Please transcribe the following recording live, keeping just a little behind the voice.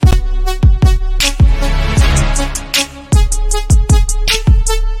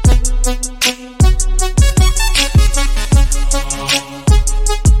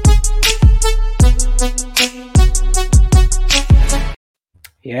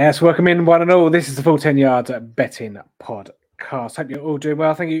Yes, welcome in one and all. This is the Full 10 Yards Betting Podcast. Hope you're all doing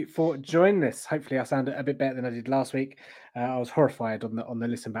well. Thank you for joining us. Hopefully I sounded a bit better than I did last week. I was horrified on the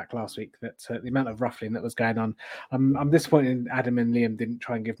listen back last week that the amount of ruffling that was going on. I'm disappointed Adam and Liam didn't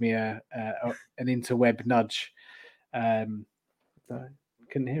try and give me an interweb nudge. So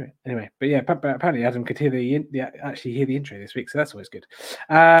couldn't hear it anyway, but yeah, apparently Adam could hear actually hear the intro this week, so that's always good.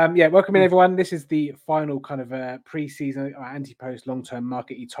 Welcome in everyone. This is the final kind of pre-season anti-post long-term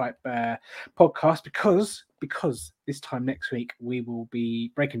market-y type podcast because this time next week we will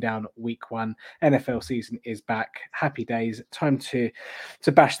be breaking down week 1. NFL season is back. Happy days. Time to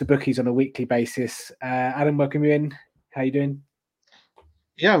bash the bookies on a weekly basis. Adam, welcome you in. How you doing?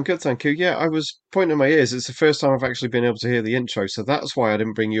 Yeah, I'm good, thank you. Yeah, I was pointing my ears. It's the first time I've actually been able to hear the intro, so that's why I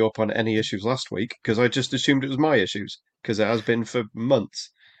didn't bring you up on any issues last week, because I just assumed it was my issues, because it has been for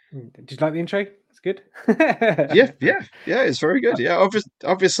months. Did you like the intro? It's good. Yeah, it's very good. Yeah,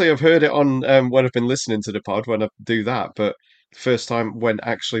 obviously I've heard it on when I've been listening to the pod when I do that, but first time when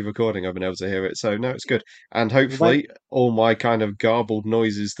actually recording, I've been able to hear it. So no, it's good, and hopefully all my kind of garbled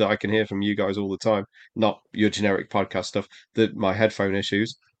noises that I can hear from you guys all the time, not your generic podcast stuff, that my headphone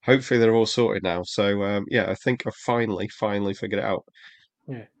issues. Hopefully they're all sorted now. So I think I finally figured it out.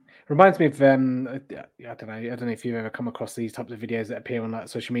 Yeah. Reminds me of I don't know if you've ever come across these types of videos that appear on like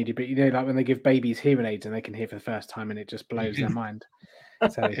social media, but you know, like when they give babies hearing aids and they can hear for the first time and it just blows their mind.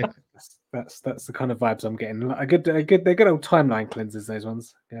 So that's the kind of vibes I'm getting. Like they're good old timeline cleansers, those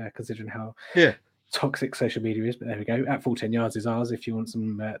ones. Yeah, considering how toxic social media is. But there we go. At Full 10 Yards is ours if you want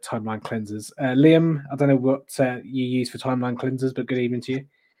some timeline cleansers. Liam, I don't know what you use for timeline cleansers, but good evening to you.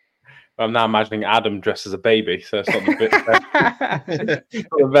 I'm now imagining Adam dressed as a baby, so it's not the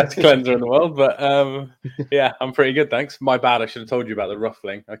best cleanser in the world. But yeah, I'm pretty good, thanks. My bad. I should have told you about the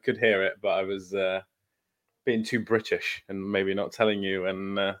ruffling. I could hear it, but I was being too British and maybe not telling you.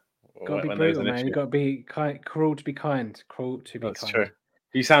 And got to be brutal, man. You got to be cruel to be kind. Cruel to be That's kind. True.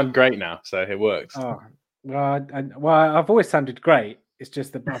 You sound great now, so it works. Oh well, I've always sounded great. It's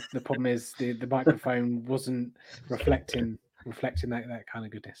just the problem is the microphone wasn't reflecting that kind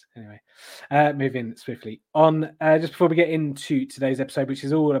of goodness. Anyway, moving swiftly on. Just before we get into today's episode, which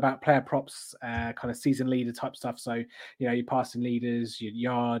is all about player props, kind of season leader type stuff. So you know, your passing leaders, your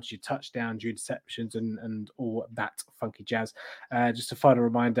yards, your touchdowns, your interceptions, and all that funky jazz. Just a final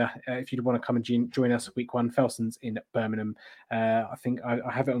reminder: if you want to come and join us week 1, Felson's in Birmingham. I think I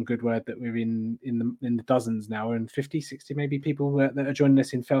have it on good word that we're in the dozens now, and 50, 60 maybe people that are joining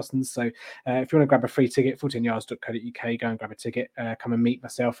us in Felson's. So if you want to grab a free ticket, 14yards.co.uk, go and grab a ticket. Come and meet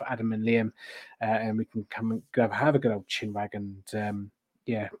myself, Adam, and Liam, and we can come and have a good old chinwag. And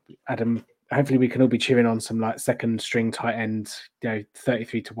Adam, hopefully we can all be cheering on some like second string tight end,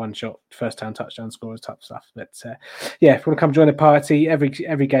 33 to 1 shot, first time touchdown scorers type stuff. But if you want to come join the party, every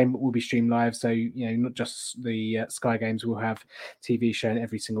game will be streamed live. So not just the Sky games, we'll have TV showing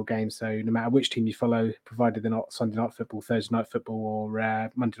every single game. So no matter which team you follow, provided they're not Sunday night football, Thursday night football, or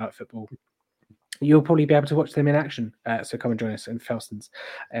Monday night football, you'll probably be able to watch them in action. So come and join us in Felson's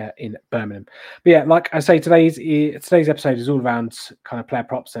in Birmingham. But yeah, like I say, today's episode is all around kind of player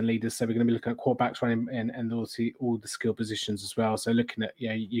props and leaders. So we're going to be looking at quarterbacks, running, and also all the skill positions as well. So looking at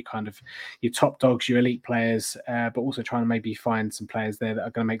you kind of your top dogs, your elite players, but also trying to maybe find some players there that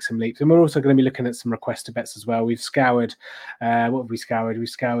are going to make some leaps. And we're also going to be looking at some requested bets as well. We've scoured. What have we scoured? We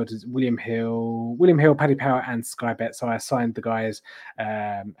scoured William Hill, Paddy Power, and Skybet. So I assigned the guys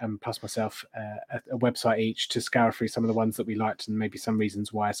and plus myself a website each to scour through some of the ones that we liked and maybe some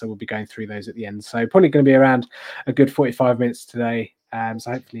reasons why. So we'll be going through those at the end. So probably going to be around a good 45 minutes today.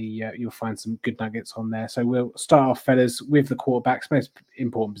 So hopefully you'll find some good nuggets on there. So we'll start off, fellas, with the quarterbacks, most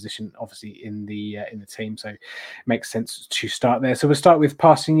important position, obviously, in the team. So it makes sense to start there. So we'll start with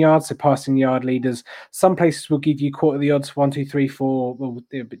passing yards. So passing yard leaders. Some places will give you quarter the odds, 1, 2, 3, 4. Well,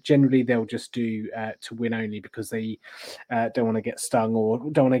 but generally they'll just do to win only because they don't want to get stung or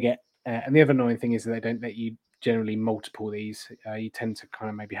don't want to get. And the other annoying thing is that they don't let you generally multiple these. You tend to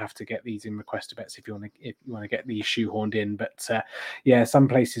kind of maybe have to get these in requester bets if you want to get these shoehorned in. But some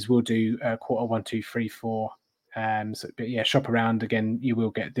places will do quarter 1, 2, 3, 4. But yeah, shop around again. You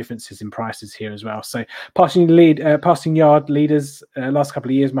will get differences in prices here as well. So passing yard leaders last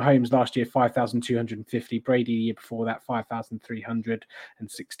couple of years. Mahomes last year 5,250. Brady the year before that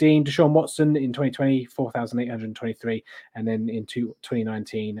 5,316. Deshaun Watson in 2020 4,823, and then in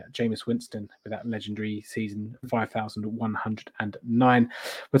 2019 Jameis Winston with that legendary season 5,109.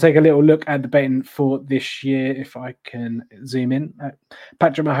 We'll take a little look at the betting for this year if I can zoom in.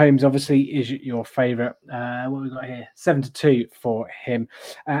 Patrick Mahomes obviously is your favorite. What what we got here? 7-2 for him.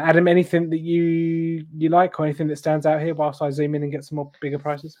 Adam, anything that you like or anything that stands out here whilst I zoom in and get some more bigger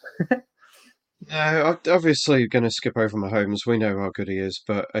prices? No, obviously going to skip over Mahomes. We know how good he is,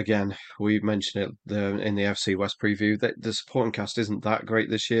 but again, we mentioned it in the FC West preview that the supporting cast isn't that great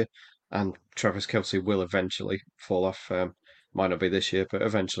this year, and Travis Kelce will eventually fall off. Might not be this year, but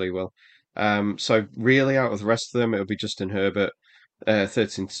eventually will. So really, out of the rest of them, it'll be Justin Herbert,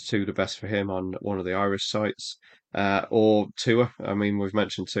 13-2, the best for him on one of the Irish sites, or Tua. I mean, we've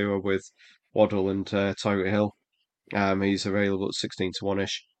mentioned Tua with Waddle and Tyreek Hill. He's available at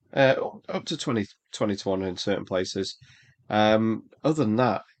 16-1-ish, up to 20-1 in certain places. Other than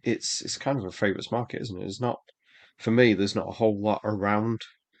that, it's kind of a favourites market, isn't it? It's not, for me, there's not a whole lot around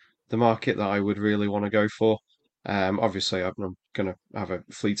the market that I would really want to go for. Obviously, I'm going to have a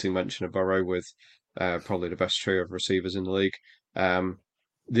fleeting mention of Burrow with probably the best trio of receivers in the league. Um,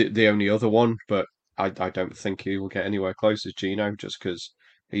 the only other one, but I don't think he will get anywhere close, is Gino, just because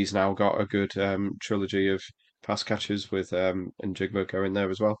he's now got a good trilogy of pass catches with and Jigba going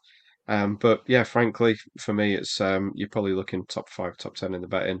there as well. But yeah, frankly, for me, it's you're probably looking top 5, top 10 in the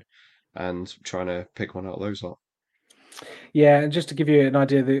betting, and trying to pick one out of those lot. Yeah, and just to give you an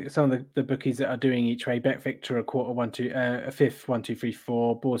idea, some of the bookies that are doing each way: Bet Victor a quarter, 1-2, a fifth,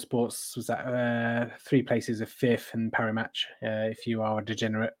 1-2-3-4. Board Sports was at 3 places, a fifth, and Parimatch. If you are a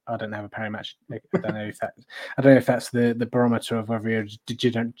degenerate, I don't have a Parimatch. I don't know if that's the barometer of whether you're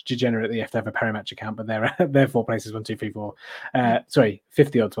degenerate that you have to have a Parimatch account. But they're 4 places, 1, 2, 3, 4. Sorry,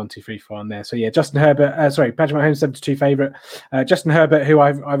 50 odds, 1, 2, 3, 4 on there. So yeah, Justin Herbert. Patrick Mahomes 7-2 favorite. Justin Herbert, who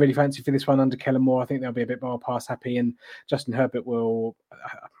I really fancy for this one under Kellen Moore. I think they'll be a bit more pass happy, and Justin Herbert will.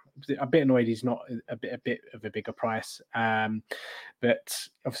 A bit annoyed he's not a bit of a bigger price, but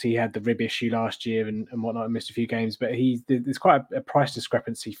obviously he had the rib issue last year and whatnot, and missed a few games. But there's quite a price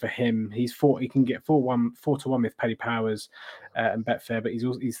discrepancy for him. He can get 4-1 with Paddy Powers and Betfair, but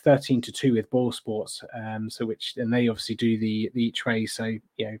he's 13-2 with Ball Sports. And they obviously do the each way. So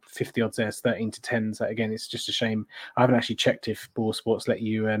 50 odds there is 13-10. So again, it's just a shame. I haven't actually checked if Ball Sports let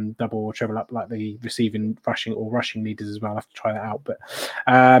you double or treble up like the receiving, rushing leaders as well. I'll have to try that out. But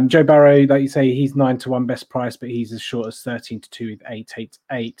Joe Burrow, like you say, he's 9-1 best price, but he's as short as 13-2 with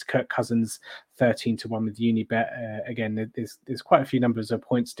 8-8-8. Kirk Cousins 13-1 with Unibet. Again, there's quite a few numbers of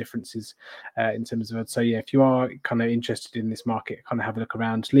points differences in terms of it. So yeah, if you are kind of interested in this market, kind of have a look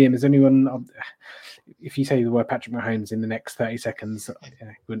around. Liam, is anyone? If you say the word Patrick Mahomes in the next 30 seconds,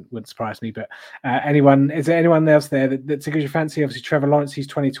 wouldn't surprise me. But is there anyone else there that's a good fancy? Obviously, Trevor Lawrence, he's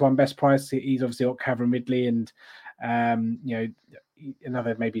 20-1 best price. He's obviously got Calvin Ridley and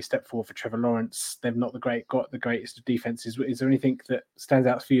another maybe step forward for Trevor Lawrence. They've not got the greatest of defenses. Is there anything that stands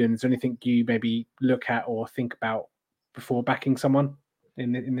out for you, and is there anything you maybe look at or think about before backing someone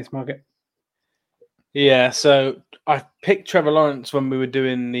in this market? Yeah, so I picked Trevor Lawrence when we were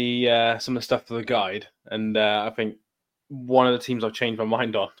doing the some of the stuff for the guide, and I think one of the teams I've changed my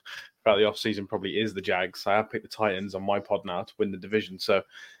mind on throughout the offseason probably is the Jags. I have picked the Titans on my pod now to win the division, so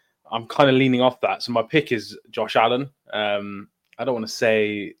I'm kind of leaning off that. So my pick is Josh Allen. I don't want to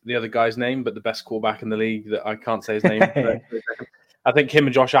say the other guy's name, but the best quarterback in the league that I can't say his name. I think him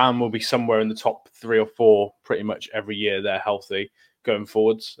and Josh Allen will be somewhere in the top 3 or 4 pretty much every year they're healthy going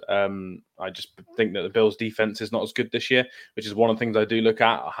forwards. I just think that the Bills' defense is not as good this year, which is one of the things I do look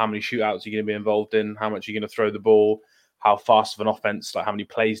at. How many shootouts are you going to be involved in? How much are you going to throw the ball? How fast of an offense? Like how many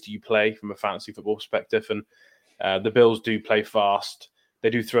plays do you play from a fantasy football perspective? And the Bills do play fast. They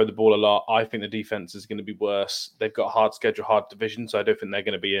do throw the ball a lot. I think the defense is going to be worse. They've got a hard schedule, hard division, so I don't think they're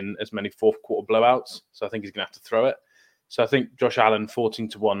going to be in as many fourth quarter blowouts. So I think he's going to have to throw it. So I think Josh Allen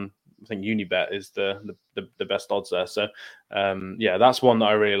 14-1. I think Unibet is the best odds there. So yeah, that's one that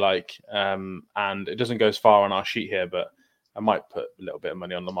I really like. And it doesn't go as far on our sheet here, but I might put a little bit of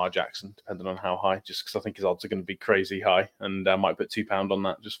money on Lamar Jackson, depending on how high, just because I think his odds are going to be crazy high, and I might put £2 on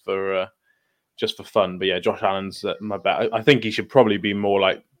that just for fun. But yeah, Josh Allen's my bet. I think he should probably be more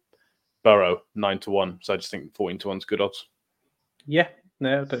like Burrow, 9-1. So I just think 14-1 is good odds. Yeah,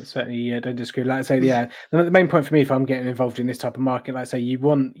 no, certainly don't disagree. Like I say, yeah, the main point for me, if I'm getting involved in this type of market, like I say, you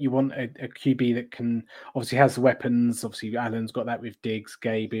want a QB that can obviously has the weapons. Obviously, Allen's got that with Diggs,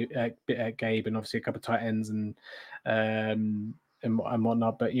 Gabe, and obviously a couple of tight ends and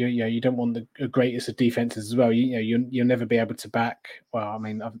whatnot. But you don't want the greatest of defenses as well. You'll never be able to back. Well, I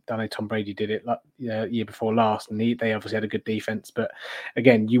mean, I know Tom Brady did it year before last, and they obviously had a good defense. But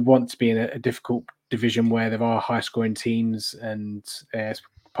again, you want to be in a difficult division where there are high scoring teams, and it's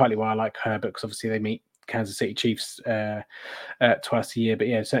partly why I like Herbert, because obviously they meet Kansas City Chiefs twice a year. But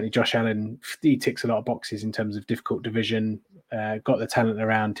yeah, certainly Josh Allen, he ticks a lot of boxes in terms of difficult division, got the talent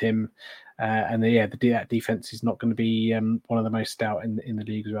around him. And that defense is not going to be one of the most stout in the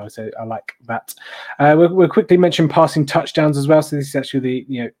league as well. So I like that. We'll quickly mention passing touchdowns as well. So this is actually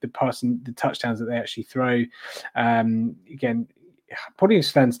the touchdowns that they actually throw. Again, probably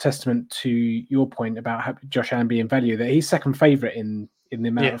stands testament to your point about Josh Allen being value, that he's second favorite in the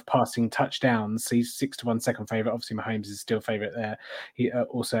amount of passing touchdowns. He's 6-1 second favorite. Obviously, Mahomes is still favorite there. He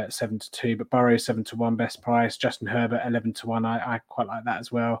also at 7-2, but Burrow 7-1 best price. Justin Herbert 11-1. I quite like that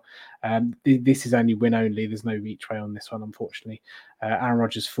as well. This is only win only. There's no reach way on this one, unfortunately. Aaron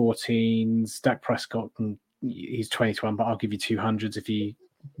Rodgers 14s. Dak Prescott he's 20-1, but I'll give you 200s if you.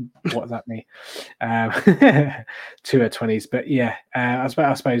 What does that mean? 2 20s, but yeah, I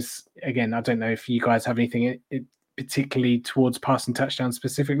suppose again, I don't know if you guys have anything particularly towards passing touchdowns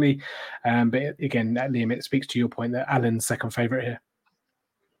specifically, but again, Liam, it speaks to your point that Allen's second favorite here.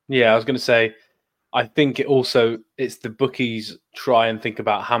 Yeah, I was going to say, I think it's the bookies try and think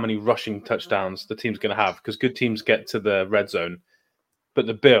about how many rushing touchdowns the team's going to have, because good teams get to the red zone. But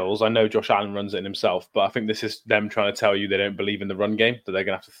the Bills, I know Josh Allen runs it in himself, but I think this is them trying to tell you they don't believe in the run game, that they're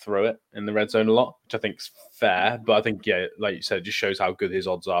going to have to throw it in the red zone a lot, which I think is fair. But I think, yeah, like you said, it just shows how good his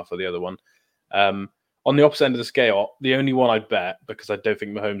odds are for the other one. On the opposite end of the scale, the only one I'd bet, because I don't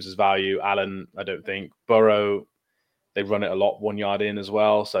think Mahomes is value, Allen, I don't think. Burrow, they run it a lot 1 yard in as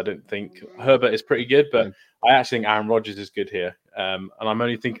well, so I don't think. Herbert is pretty good, but I actually think Aaron Rodgers is good here. And I'm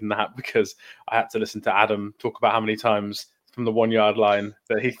only thinking that because I had to listen to Adam talk about how many times from the 1 yard line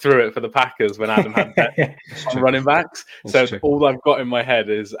that he threw it for the Packers when Adam had running backs. So all I've got in my head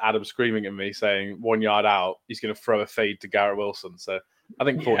is Adam screaming at me saying 1 yard out, he's going to throw a fade to Garrett Wilson. So I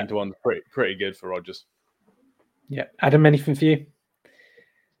think 14-1 is pretty good for Rodgers. Yeah. Adam, anything for you?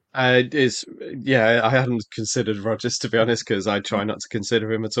 I hadn't considered Rodgers, to be honest, because I try not to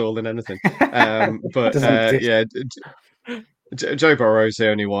consider him at all in anything. Joe Burrow's the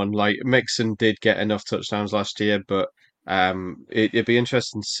only one. Like, Mixon did get enough touchdowns last year, but it'd be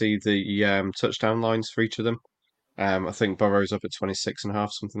interesting to see the touchdown lines for each of them. I think Burrow's up at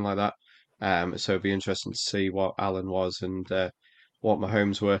 26.5, something like that. So it'd be interesting to see what Allen was and what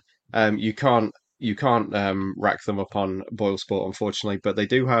Mahomes were. You can't rack them up on Boyle Sport, unfortunately, but they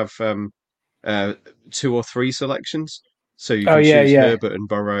do have 2 or 3 selections, so you can choose Herbert and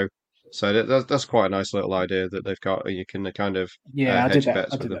Burrow. So that's quite a nice little idea that they've got. You can kind of hedge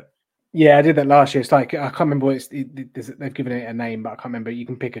bets with them. Yeah, I did that last year. It's like, I can't remember what they've given it a name, but I can't remember. You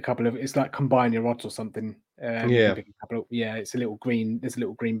can pick a couple of, it's like combine your odds or something. You can pick a couple of, it's a little green, there's a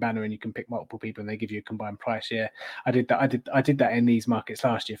little green banner and you can pick multiple people and they give you a combined price. Yeah, I did that. I did that in these markets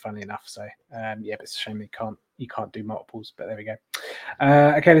last year, funnily enough. So but it's a shame you can't do multiples, but there we go.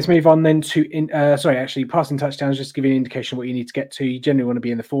 Okay, let's move on then to passing touchdowns. Just to give you an indication of what you need to get to. You generally want to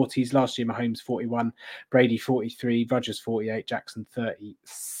be in the 40s. Last year, Mahomes 41, Brady 43, Rodgers 48, Jackson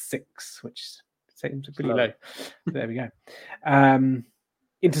 36, which seems pretty low. There we go.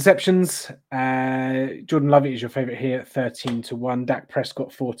 Interceptions. Jordan Lovett is your favorite here at 13-1. Dak Prescott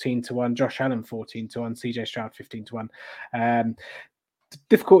 14-1. Josh Allen 14-1. CJ Stroud 15-1. The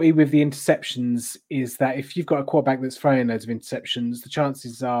difficulty with the interceptions is that if you've got a quarterback that's throwing loads of interceptions, the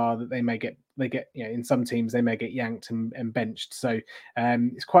chances are that they get in some teams they may get yanked and benched. So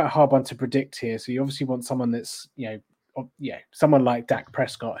it's quite a hard one to predict here. So you obviously want someone that's someone like Dak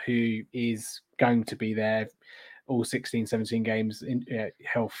Prescott, who is going to be there all 16, 17 games in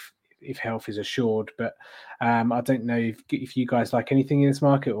if health is assured. But I don't know if you guys like anything in this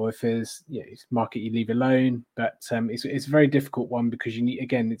market, or if there's it's market you leave alone. But it's a very difficult one because you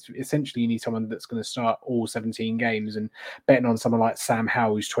need you need someone that's going to start all 17 games, and betting on someone like Sam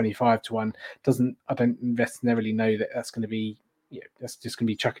Howell who's 25-1 I don't necessarily know that's going to be. That's just going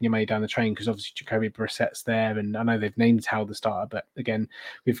to be chucking your money down the train, because obviously Jacoby Brissett's there, and I know they've named Howell the starter, but again,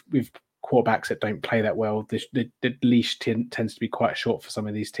 with quarterbacks that don't play that well, the leash tends to be quite short for some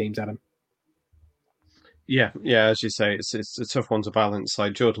of these teams, Adam. Yeah, as you say, it's a tough one to balance.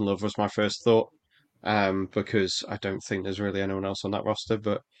 Like, Jordan Love was my first thought, because I don't think there's really anyone else on that roster,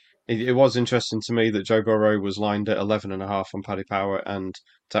 but it was interesting to me that Joe Burrow was lined at 11.5 on Paddy Power and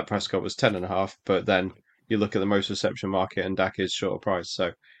Dak Prescott was 10.5, but then you look at the most reception market and Dak is short of price.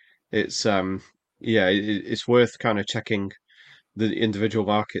 So it's it's worth kind of checking the individual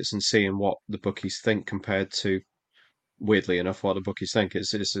markets and seeing what the bookies think compared to, weirdly enough, what the bookies think.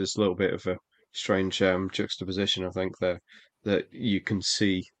 It's a little bit of a strange juxtaposition, I think, there, that you can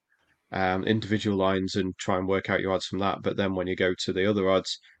see individual lines and try and work out your odds from that. But then when you go to the other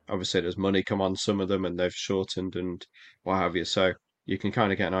odds, obviously there's money come on some of them and they've shortened and what have you. So you can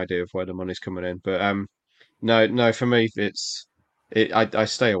kind of get an idea of where the money's coming in. But no, for me, I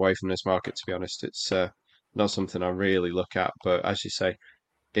stay away from this market, to be honest. It's not something I really look at. But as you say,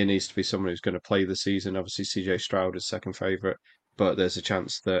 it needs to be someone who's going to play the season. Obviously, CJ Stroud is second favourite, but there's a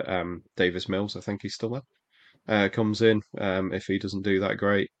chance that Davis Mills, I think he's still there, comes in. If he doesn't do that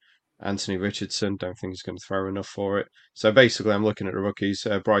great, Anthony Richardson, don't think he's going to throw enough for it. So basically, I'm looking at the rookies.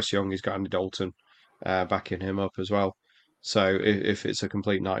 Bryce Young, he's got Andy Dalton backing him up as well. So if it's a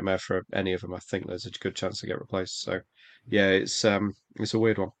complete nightmare for any of them, I think there's a good chance to get replaced. So yeah, it's a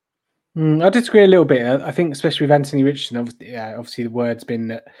weird one. I disagree a little bit. I think, especially with Anthony Richardson, obviously the word's been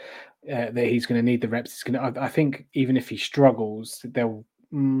that he's going to need the reps. He's going to. I think even if he struggles, they'll.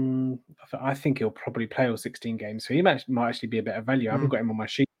 I think he'll probably play all 16 games, so he might actually be a better value. I haven't got him on my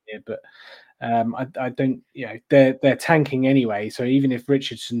sheet here, but I don't. They're tanking anyway. So even if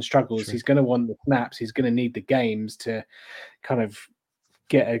Richardson struggles, he's going to want the snaps. He's going to need the games to kind of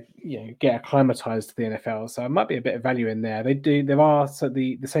get acclimatized to the NFL. So it might be a bit of value in there. There are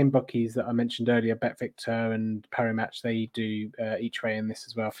the same bookies that I mentioned earlier, BetVictor and Parimatch, they do each way in this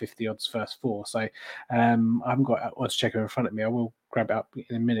as well, 50 odds first four. So I haven't got odds checker in front of me. I will grab it up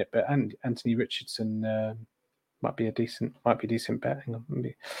in a minute, but Anthony Richardson might be a decent bet. Hang on,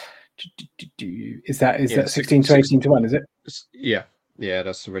 maybe. Is that 16 to 18 to 1, is it? Yeah,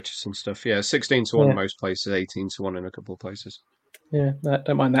 that's the Richardson stuff. Yeah, 16 to 1 in most places, 18 to 1 in a couple of places. Yeah,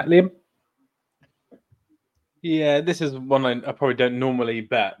 don't mind that, Liam. Yeah, this is one I probably don't normally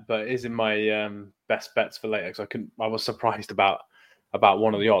bet, but it is in my best bets for later because I was surprised about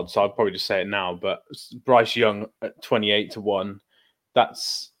one of the odds, so I'd probably just say it now. But Bryce Young at 28 to 1,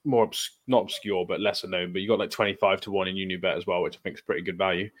 that's more not obscure but lesser known. But you got like 25 to 1 in Unibet as well, which I think is pretty good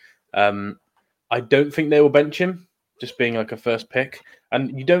value. I don't think they will bench him, just being like a first pick.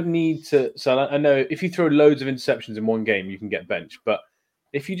 And you don't need to. So I know if you throw loads of interceptions in one game, you can get benched. But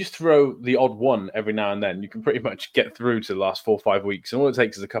if you just throw the odd one every now and then, you can pretty much get through to the last 4 or 5 weeks. And all it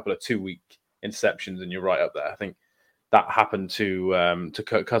takes is a couple of 2-week interceptions, and you're right up there. I think that happened to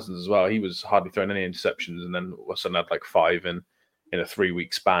Kirk Cousins as well. He was hardly throwing any interceptions, and then all of a sudden had like 5 in a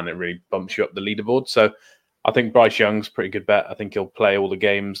 3-week span. It really bumps you up the leaderboard. So I think Bryce Young's a pretty good bet. I think he'll play all the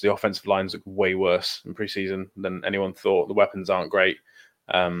games. The offensive lines look way worse in preseason than anyone thought. The weapons aren't great.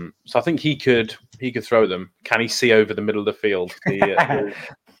 So I think he could throw them. Can he see over the middle of the field? The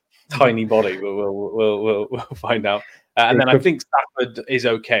tiny body. We'll find out. And then I think Stafford is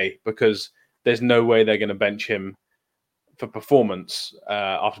okay because there's no way they're going to bench him for performance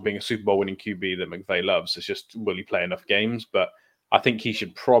after being a Super Bowl winning QB that McVay loves. It's just, will he play enough games? But I think he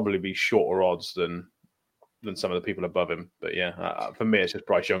should probably be shorter odds than some of the people above him. But yeah, for me, it's just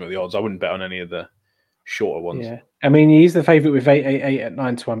Bryce Young at the odds. I wouldn't bet on any of the shorter ones. Yeah, I mean, he's the favourite with 8 at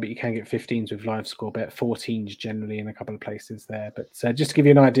 9 to 1, but you can get 15s with live score bet, 14s generally in a couple of places there. But just to give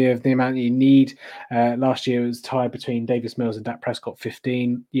you an idea of the amount that you need, last year it was tied between Davis Mills and Dak Prescott,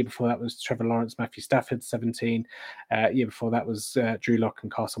 15. Year before that was Trevor Lawrence, Matthew Stafford, 17. Year before that was Drew Lock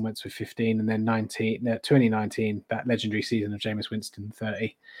and Carson Wentz with 15, and then 2019, that legendary season of Jameis Winston,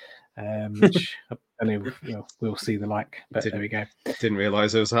 30. Which I don't know, we'll see the like, but there we go. Didn't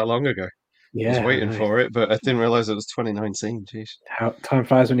realise it was that long ago. Yeah, I was waiting for it, but I didn't realise it was 2019. Jeez. How time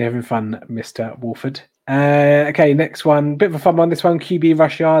flies when you're having fun, Mr. Wolford. Okay, next one. Bit of a fun one. This one, QB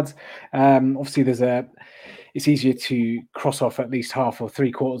rush yards. Obviously, it's easier to cross off at least half or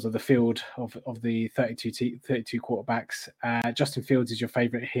 3/4 of the field of the 32 quarterbacks. Justin Fields is your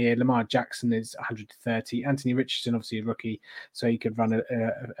favourite here. Lamar Jackson is 130. Anthony Richardson, obviously a rookie, so he could run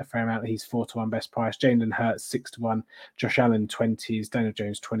a fair amount. He's 4 to 1 best price. Jalen Hurts 6 to 1. Josh Allen 20s. Daniel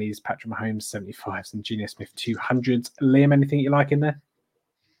Jones 20s. Patrick Mahomes 75s, and Geno Smith 200s. Liam, anything you like in there?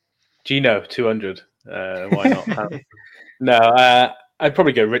 Geno 200. Why not? No, I'd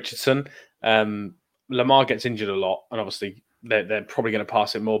probably go Richardson. Lamar gets injured a lot, and obviously they're probably going to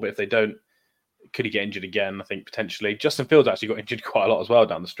pass it more. But if they don't, could he get injured again? I think potentially. Justin Fields actually got injured quite a lot as well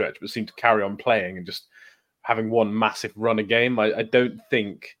down the stretch, but seemed to carry on playing and just having one massive run a game. I don't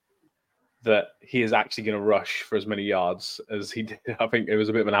think that he is actually going to rush for as many yards as he did. I think it was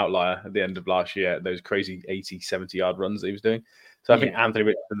a bit of an outlier at the end of last year, those crazy 80, 70-yard runs that he was doing. So I think Anthony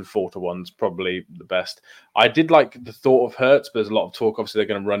Richardson 4 to 1 is probably the best. I did like the thought of Hurts, but there's a lot of talk. Obviously, they're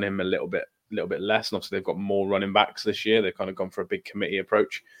going to run him a little bit less, and obviously they've got more running backs this year. They've kind of gone for a big committee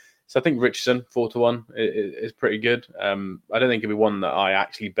approach. So I think Richardson 4 to 1 is pretty good. I don't think it'll be one that I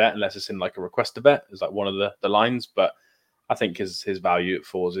actually bet unless it's in like a request to bet. It's like one of the lines, but I think his value at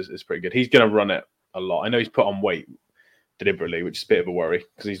 4s is pretty good. He's going to run it a lot. I know he's put on weight deliberately, which is a bit of a worry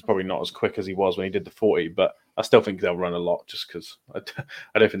because he's probably not as quick as he was when he did the 40, but I still think they'll run a lot just because I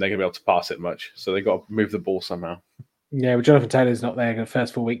don't think they're going to be able to pass it much. So they've got to move the ball somehow. Yeah, well, Jonathan Taylor's not there in the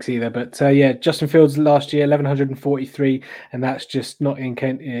first 4 weeks either. But yeah, Justin Fields last year, 1,143, and that's just not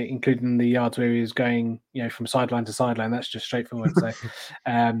including the yards where he was going, from sideline to sideline. That's just straightforward. So,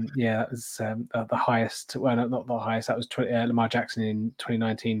 yeah, that was the highest. Well, not the highest. That was Lamar Jackson in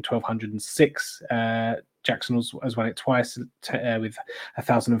 2019, 1,206. Jackson has won it twice with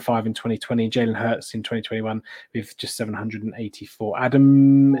 1,005 in 2020. Jalen Hurts in 2021 with just 784.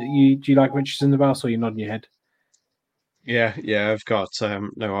 Adam, do you like Richardson the most, or you're nodding your head? Yeah, I've got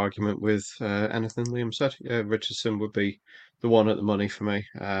no argument with anything Liam said. Yeah, Richardson would be the one at the money for me.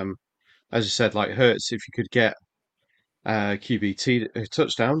 As you said, like Hurts, if you could get QBT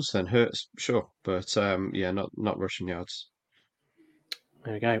touchdowns, then Hurts, sure. But yeah, not rushing yards.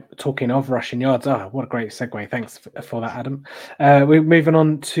 There we go. Talking of rushing yards, what a great segue. Thanks for that, Adam. We're moving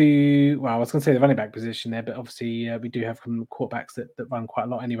on to, well, I was going to say the running back position there, but obviously we do have some quarterbacks that run quite a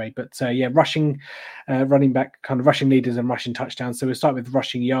lot anyway. But yeah, running back, kind of rushing leaders and rushing touchdowns. So we'll start with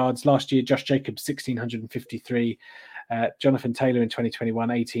rushing yards. Last year, Josh Jacobs, 1,653. Jonathan Taylor in 2021,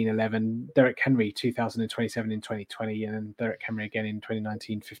 1,811. Derrick Henry, 2,027 in 2020, and then Derrick Henry again in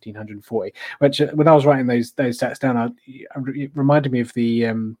 2019, 1,540. Which, when I was writing those stats down, it reminded me of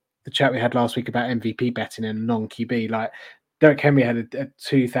the chat we had last week about MVP betting and non QB. Like Derrick Henry had a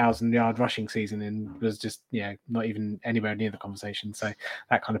 2,000-yard rushing season and was just not even anywhere near the conversation. So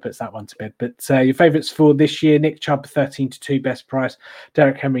that kind of puts that one to bed. But your favourites for this year: Nick Chubb 13-2 best price,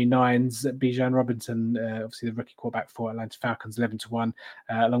 Derrick Henry 9s, Bijan Robinson, obviously the rookie quarterback for Atlanta Falcons 11-1,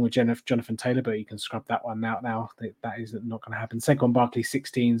 along with Jonathan Taylor, but you can scrub that one out now. That is not going to happen. Saquon Barkley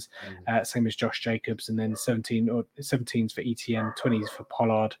 16s, same as Josh Jacobs, and then 17s for ETN, 20s for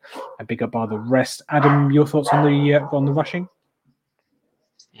Pollard, and bigger bar the rest. Adam, your thoughts on the rushing?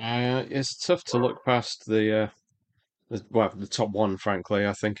 It's tough to look past the top one. Frankly,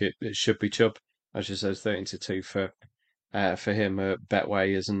 I think it should be Chubb. As you said, 13-2 for him.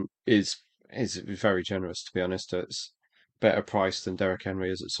 Betway is very generous, to be honest. It's better priced than Derrick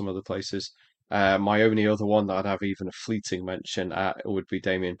Henry is at some other places. My only other one that I'd have even a fleeting mention at would be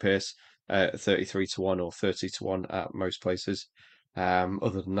Dameon Pierce, 33-1 or 30-1 at most places.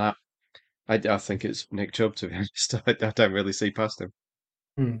 Other than that, I think it's Nick Chubb, to be honest. I don't really see past him.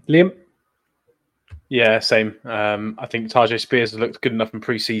 Liam? Yeah, same. I think Tajay Spears has looked good enough in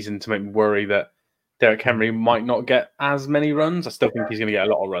preseason to make me worry that Derrick Henry might not get as many runs. I still think he's going to get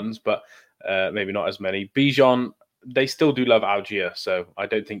a lot of runs, but maybe not as many. Bijan, they still do love Algier, so I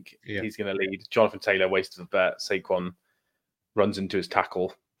don't think he's going to lead. Jonathan Taylor, wasted a bet. Saquon runs into his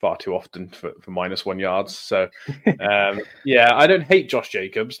tackle far too often for -1 yards. So, yeah, I don't hate Josh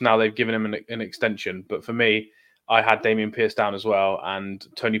Jacobs. Now they've given him an extension, but for me, I had Dameon Pierce down as well and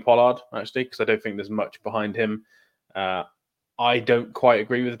Tony Pollard, actually, because I don't think there's much behind him. I don't quite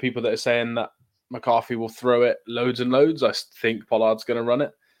agree with the people that are saying that McCarthy will throw it loads and loads. I think Pollard's going to run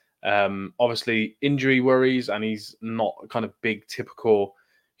it. Obviously, injury worries, and he's not kind of big, typical,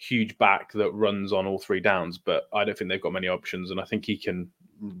 huge back that runs on all 3 downs, but I don't think they've got many options, and I think he can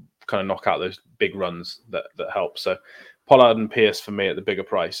kind of knock out those big runs that help. So Pollard and Pierce for me at the bigger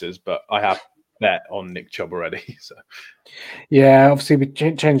prices, but I have bet on Nick Chubb already. So yeah, obviously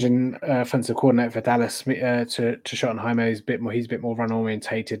we're changing offensive coordinator for Dallas to Schottenheimer. He's a bit more run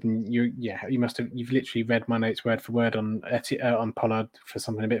orientated, and you've literally read my notes word for word on Pollard for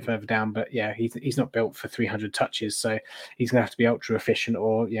something a bit further down. But yeah, he's not built for 300 touches, so he's gonna have to be ultra efficient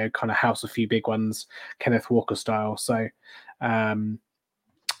or kind of house a few big ones, Kenneth Walker style. So.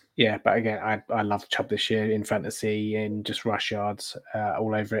 Yeah, but again, I love Chubb this year in fantasy and just rush yards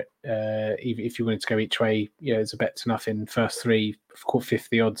all over it. Even if you wanted to go each way, it's a bet to nothing. First 3,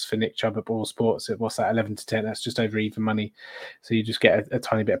 50 odds for Nick Chubb at Ball Sports. What's that, 11-10? That's just over even money. So you just get a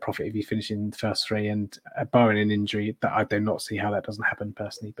tiny bit of profit if you finish in the first 3. And barring an injury, that I do not see how that doesn't happen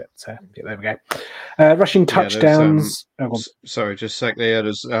personally. But yeah, there we go. Rushing touchdowns. Sorry, just a sec.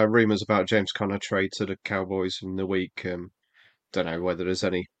 There's rumours about James Conner trade to the Cowboys in the week. Don't know whether there's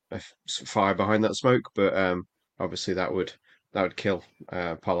any fire behind that smoke, but obviously that would kill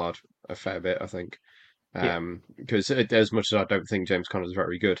Pollard a fair bit, I think. Because as much as I don't think James Conner is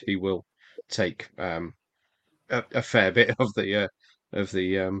very good, he will take a fair bit of the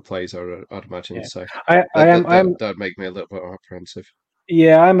plays, I'd imagine. Yeah. So that'd make me a little bit apprehensive.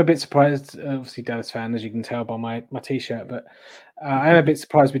 Yeah, I'm a bit surprised. Obviously, Dallas fan, as you can tell by my t-shirt, but I'm a bit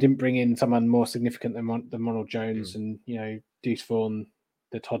surprised we didn't bring in someone more significant than Ronald Jones and Deuce Vaughn,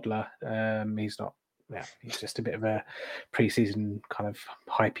 the toddler. He's not. Yeah, he's just a bit of a preseason kind of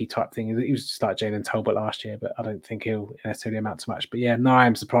hypey type thing. He was just like Jalen Talbot last year, but I don't think he'll necessarily amount to much. But yeah, no, I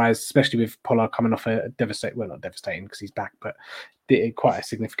am surprised, especially with Pollard coming off a devastating. Well, not devastating because he's back, but quite a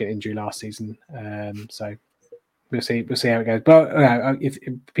significant injury last season. So. we'll see how it goes. But if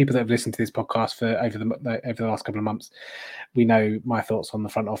people that have listened to this podcast for over the last couple of months, we know my thoughts on the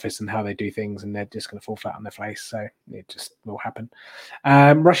front office and how they do things, and they're just going to fall flat on their face. So it just will happen.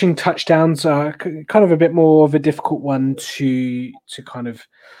 Rushing touchdowns are kind of a bit more of a difficult one to kind of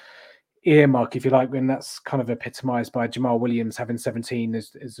earmark, if you like, when that's kind of epitomized by Jamal Williams having 17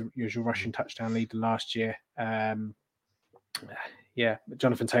 as the usual rushing touchdown leader last year.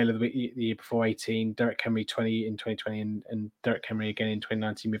 Jonathan Taylor the year before 18, Derek Henry 20 in 2020, and Derek Henry again in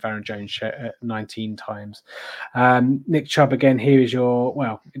 2019 with Aaron Jones 19 times. Nick Chubb again here is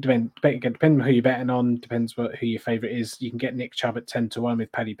your, it depending on who you're betting on, depends who your favourite is. You can get Nick Chubb at 10-1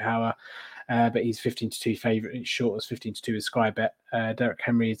 with Paddy Power, but he's 15-2 favourite. It's short as 15-2 with Skybet. Derek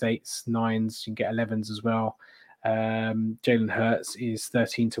Henry is 8s, 9s. You can get 11s as well. Jalen Hurts is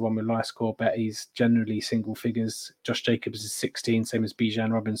 13-1 with LiveScore bet. He's generally single figures. Josh Jacobs is 16, same as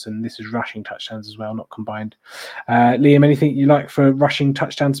Bijan Robinson. This is rushing touchdowns as well, not combined. Liam, anything you like for a rushing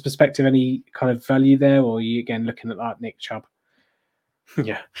touchdowns perspective? Any kind of value there, or are you again looking at like Nick Chubb?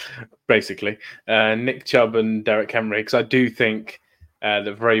 Yeah, basically Nick Chubb and Derek Henry, because I do think that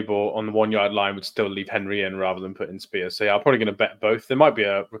Vrabel on the 1 yard line would still leave Henry in rather than put in Spears. So yeah, I'm probably going to bet both. There might be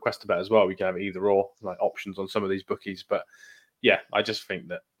a request to bet as well. We can have either or like options on some of these bookies. But yeah, I just think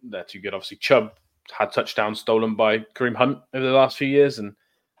that they're too good. Obviously, Chubb had touchdowns stolen by Kareem Hunt over the last few years, and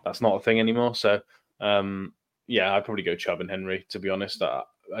that's not a thing anymore. So yeah, I'd probably go Chubb and Henry, to be honest.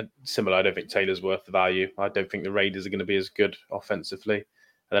 Similar, I don't think Taylor's worth the value. I don't think the Raiders are going to be as good offensively. And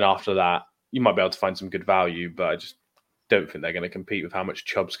then after that, you might be able to find some good value, but I just don't think they're going to compete with how much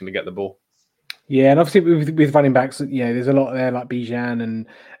Chubb's going to get the ball. Yeah, and obviously with running backs, there's a lot there like Bijan and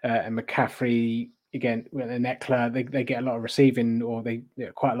McCaffrey. Again, and Eckler, they get a lot of receiving, or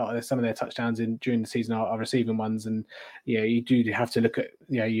quite a lot of some of their touchdowns during the season are receiving ones. And you do have to look at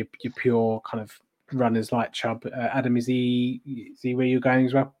your pure kind of runners like Chubb. Adam, is he where you're going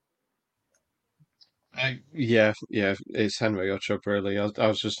as well? Yeah, it's Henry or Chubb really. I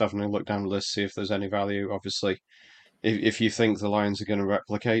was just having a look down the list, see if there's any value. Obviously, if you think the Lions are going to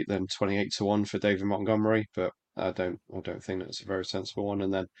replicate, then 28-1 for David Montgomery, but I don't think that's a very sensible one.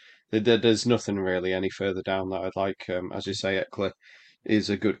 And then there's nothing really any further down that I'd like. As you say, Eckler is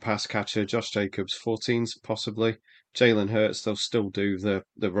a good pass catcher. Josh Jacobs 14s possibly. Jalen Hurts, they'll still do the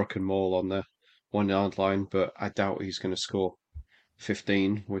ruck and maul on the 1 yard line, but I doubt he's going to score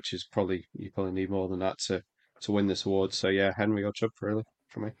 15, which is you probably need more than that to win this award. So yeah, Henry or Chubb really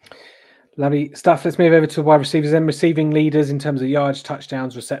for me. Lovely stuff. Let's move over to wide receivers and receiving leaders in terms of yards,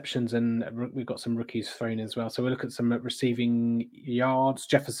 touchdowns, receptions, and we've got some rookies thrown in as well. So we'll look at some receiving yards.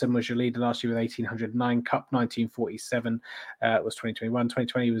 Jefferson was your leader last year with 1,809. Cup 1947 was 2021.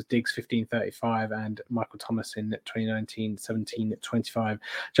 2020 was Diggs 1535 and Michael Thomas in 2019 1725.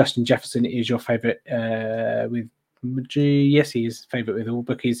 Justin Jefferson is your favourite with yes, he is favourite with all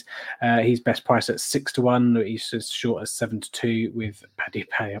bookies. He's best price at 6-1. He's as short as 7-2 with Paddy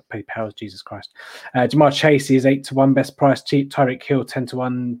Power. Jesus Christ. Jamar Chase is 8-1. Best price cheap. Tyreek Hill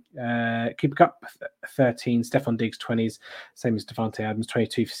 10-1. Cooper Kupp 13. Stephon Diggs 20s. Same as Devontae Adams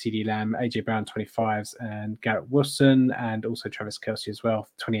 22 for CD Lamb. AJ Brown 25s and Garrett Wilson and also Travis Kelce as well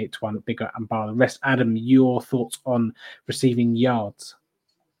 28-1. Bigger and bar the rest. Adam, your thoughts on receiving yards?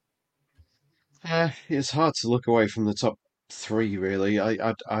 It's hard to look away from the top three, really.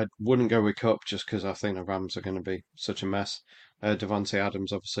 I wouldn't go with Cup just because I think the Rams are going to be such a mess. Devontae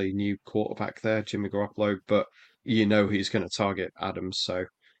Adams, obviously, new quarterback there, Jimmy Garoppolo, but he's going to target Adams, so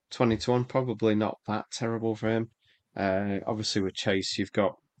 20-1, probably not that terrible for him. Obviously, with Chase, you've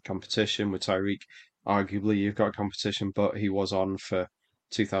got competition. With Tyreek, arguably, you've got competition, but he was on for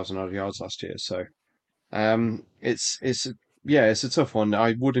 2,000 odd yards last year, so it's a tough one.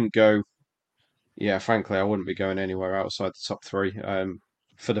 I wouldn't go. Yeah, frankly, I wouldn't be going anywhere outside the top three.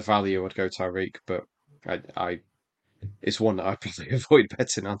 For the value, I'd go Tyreek, but it's one that I'd probably avoid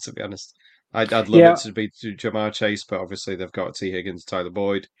betting on, to be honest. I'd love it to be to Jamar Chase, but obviously they've got T. Higgins, Tyler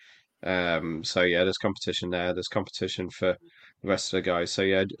Boyd. So yeah, there's competition there. There's competition for the rest of the guys. So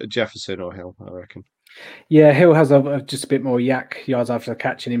yeah, Jefferson or Hill, I reckon. Yeah, Hill has just a bit more yak yards after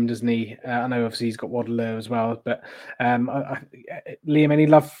catching him, doesn't he? I know obviously he's got Waddle there as well, but Liam, any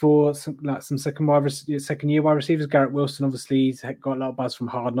love for some second year wide receivers? Garrett Wilson, obviously, he's got a lot of buzz from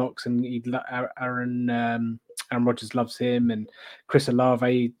Hard Knocks, and Aaron Rodgers loves him, and Chris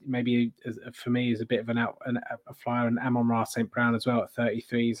Olave maybe for me is a bit of a flyer, and Amon-Ra St. Brown as well at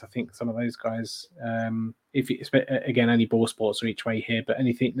 33s. I think some of those guys. Again, only ball sports are each way here, but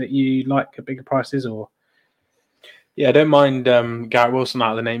anything that you like at bigger prices or? Yeah, I don't mind Garrett Wilson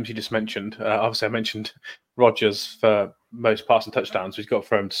out of the names you just mentioned. Obviously, I mentioned Rodgers for most passing touchdowns. So he's got to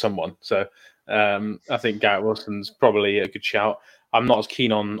throw him to someone. So I think Garrett Wilson's probably a good shout. I'm not as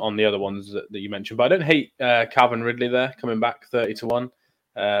keen on the other ones that you mentioned, but I don't hate Calvin Ridley there coming back 30-1.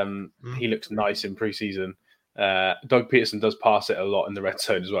 He looks nice in preseason. Doug Peterson does pass it a lot in the red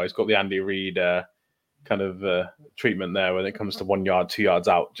zone as well. He's got the Andy Reid kind of treatment there when it comes to 1 yard, 2 yards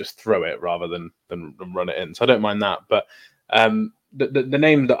out. Just throw it rather than run it in. So I don't mind that. But the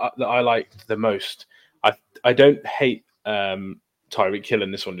name that I liked the most, I don't hate Tyreek Hill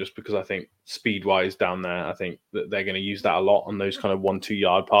in this one just because I think speed-wise down there, I think that they're going to use that a lot on those kind of 1-2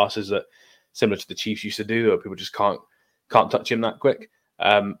 yard passes that similar to the Chiefs used to do, that people just can't touch him that quick.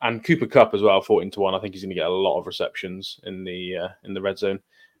 And Cooper Kupp as well, 14-1. I think he's going to get a lot of receptions in the red zone.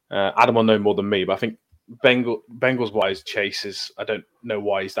 Adam will know more than me, but I think Bengals-wise, Chase is, I don't know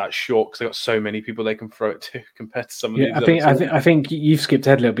why he's that short because they've got so many people they can throw it to compared to some of these. I think you've skipped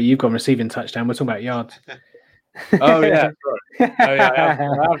ahead a little bit. You've gone receiving touchdown. We're talking about yards. Oh yeah, sorry. I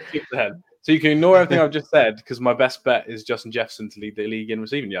have skipped ahead. So you can ignore everything I've just said because my best bet is Justin Jefferson to lead the league in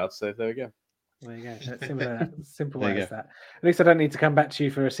receiving yards. So there we go. There you go. That's simple as that. At least I don't need to come back to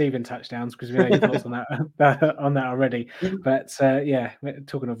you for receiving touchdowns because we know your thoughts on that already. But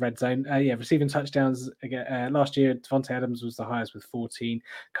talking of red zone, receiving touchdowns again. Last year, Devontae Adams was the highest with 14,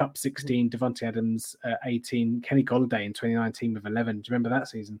 Kupp 16, Devontae Adams 18, Kenny Golladay in 2019 with 11. Do you remember that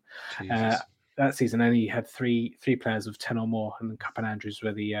season? That season only had three players of 10 or more, and Kupp and Andrews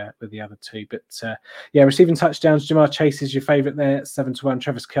were the other two. But receiving touchdowns, Jamar Chase is your favourite there, 7-1.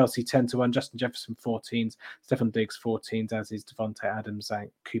 Travis Kelce 10-1. Justin Jefferson 14s. Stephon Diggs 14s, as is Devontae Adams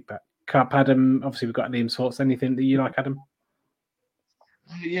and Cooper Kupp. Adam, obviously we've got Liam's thoughts. Anything that you like, Adam?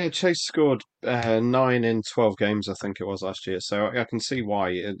 Yeah, Chase scored 9 in 12 games, I think it was last year. So I can see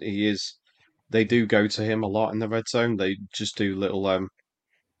why he is. They do go to him a lot in the red zone. They just do little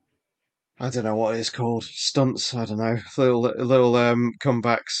I don't know what it's called, stunts. I don't know, little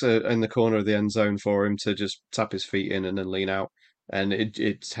comebacks in the corner of the end zone for him to just tap his feet in and then lean out, and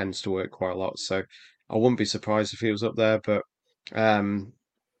it tends to work quite a lot. So I wouldn't be surprised if he was up there, but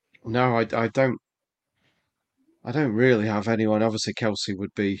no, I don't really have anyone. Obviously, Kelsey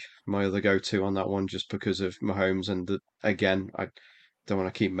would be my other go-to on that one, just because of Mahomes and again, I don't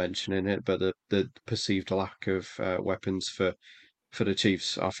want to keep mentioning it, but the perceived lack of weapons for the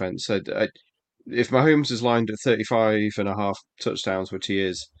Chiefs offense. So if Mahomes is lined at 35 and a half touchdowns, which he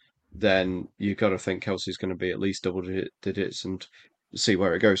is, then you've got to think Kelsey's going to be at least double digits and see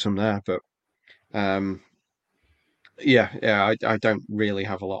where it goes from there. But I don't really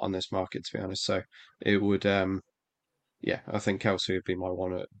have a lot on this market, to be honest. So it would, I think Kelsey would be my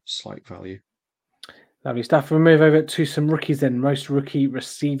one at slight value. Lovely stuff. We'll move over to some rookies then. Most rookie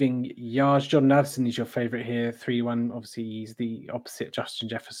receiving yards. Jordan Addison is your favourite here. 3-1. Obviously, he's the opposite Justin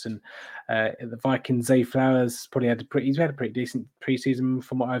Jefferson. The Vikings, Zay Flowers probably had a pretty decent preseason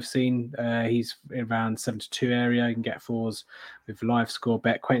from what I've seen. He's around 7-2 area. You can get fours with live score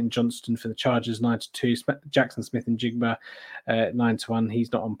bet. Quentin Johnston for the Chargers, 9-2. Jackson Smith and Jigba, 9-1.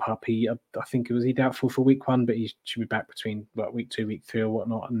 He's not on pup. I think he doubtful for week 1, but he should be back between week 2, week 3 or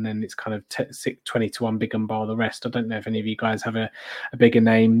whatnot. And then it's kind of 20-1 big and bar the rest. I don't know if any of you guys have a bigger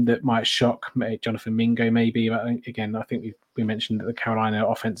name that might shock. Jonathan Mingo maybe, but again, I think we mentioned that the Carolina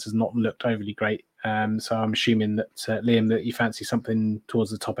offense has not looked overly great. So I'm assuming that Liam, that you fancy something towards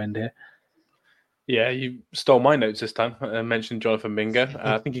the top end here. Yeah, you stole my notes this time. I mentioned Jonathan Mingo.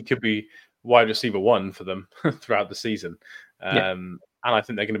 I think he could be wide receiver 1 for them throughout the season. And I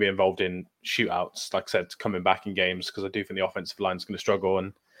think they're going to be involved in shootouts, like I said, coming back in games, because I do think the offensive line is going to struggle,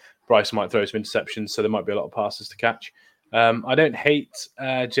 and Bryce might throw some interceptions, so there might be a lot of passes to catch. I don't hate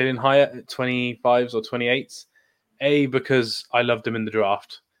Jalen Hyatt at 25s or 28s. A, because I loved him in the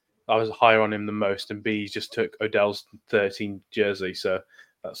draft. I was higher on him than most, and B, he just took Odell's 13 jersey, so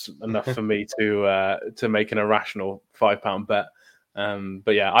that's enough for me to make an irrational £5 bet.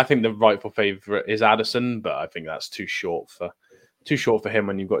 But yeah, I think the rightful favourite is Addison, but I think that's too short for him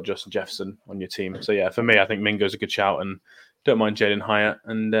when you've got Justin Jefferson on your team. So yeah, for me, I think Mingo's a good shout, and don't mind Jalen Hyatt.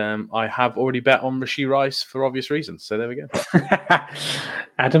 And I have already bet on Rashee Rice for obvious reasons. So there we go.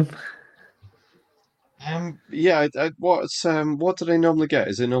 Adam? What do they normally get?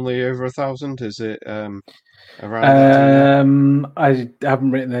 Is it normally over 1,000? Is it around? I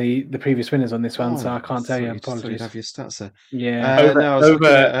haven't written the previous winners on this one, so I can't tell you. Apologies. You'd have your stats there. Yeah,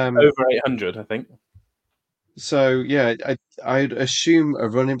 over 800, I think. So yeah, I'd assume a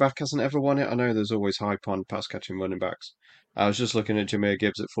running back hasn't ever won it. I know there's always hype on pass catching running backs. I was just looking at Jahmyr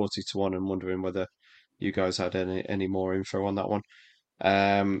Gibbs at 40-1 and wondering whether you guys had any more info on that one.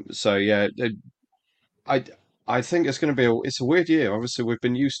 So yeah, I think it's going to be it's a weird year. Obviously, we've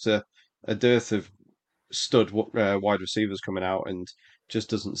been used to a dearth of stud wide receivers coming out, and just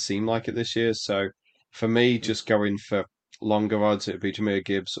doesn't seem like it this year. So for me, just going for longer odds, it'd be Jahmyr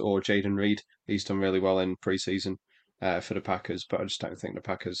Gibbs or Jaden Reed. He's done really well in preseason for the Packers, but I just don't think the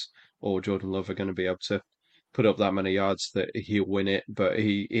Packers or Jordan Love are going to be able to put up that many yards that he'll win it. But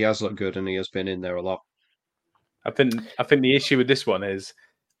he has looked good and he has been in there a lot. I think the issue with this one is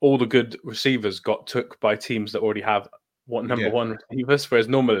all the good receivers got took by teams that already have number one receivers, whereas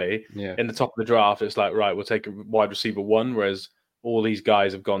normally in the top of the draft it's like, right, we'll take a wide receiver 1, whereas all these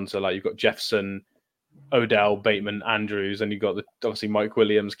guys have gone to, like, you've got Jefferson, Odell, Bateman, Andrews, and you've got obviously Mike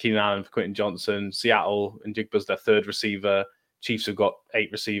Williams, Keenan Allen for Quentin Johnson, Seattle and Jigba's their third receiver. Chiefs have got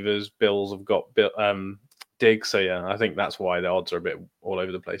 8 receivers. Bills have got Diggs. So yeah, I think that's why the odds are a bit all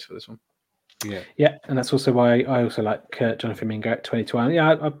over the place for this one. Yeah, and that's also why I also like Jonathan Mingo at 20-1.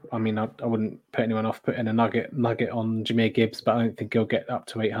 Yeah, I mean, I wouldn't put anyone off putting a nugget on Jahmyr Gibbs, but I don't think he'll get up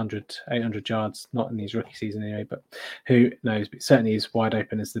to 800 yards, not in his rookie season anyway. But who knows? But certainly is wide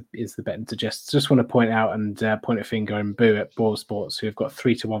open as the betting suggests. Just want to point out and point a finger and boo at Ball Sports, who have got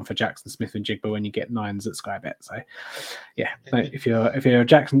 3-1 for Jackson Smith and Jigba when you get 9s at Skybet. So yeah, if you're a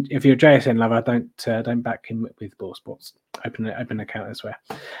JSN lover, don't back him with Ball Sports. Open an account elsewhere.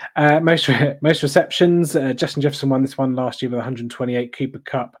 Most receptions. Justin Jefferson won this one last year with 128. Cooper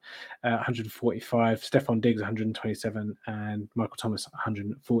Kupp 145. Stephon Diggs 127, and Michael Thomas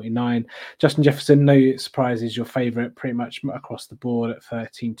 149. Justin Jefferson, no surprises, your favourite pretty much across the board at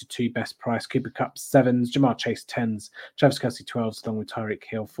 13-2 best price. Cooper Kupp 7s. Jamar Chase 10s. Travis Kelce 12s, along with Tyreek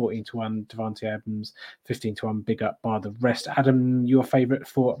Hill 14-1. Devontae Adams 15-1. Big up bar the rest. Adam, your favourite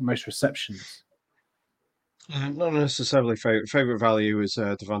for most receptions? Not necessarily favorite value is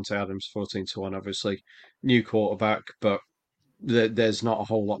Devontae Adams 14-1. Obviously, new quarterback, but there's not a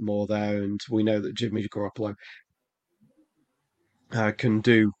whole lot more there, and we know that Jimmy Garoppolo can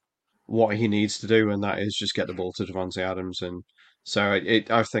do what he needs to do, and that is just get the ball to Devontae Adams, and so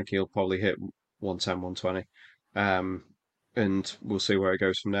I think he'll probably hit 110, 120, and we'll see where it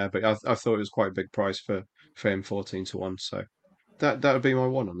goes from there. But I thought it was quite a big price for him, 14-1. So that would be my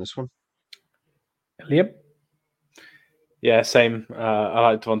one on this one. Liam? Yeah, same. I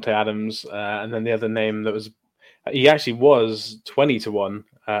like Devontae Adams, and then the other name that he actually was 20-1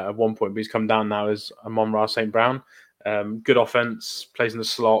 at one point, but he's come down now, is Amon-Ra St. Brown. Good offense, plays in the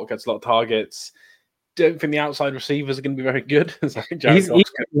slot, gets a lot of targets. Don't think the outside receivers are going to be very good. So I think He's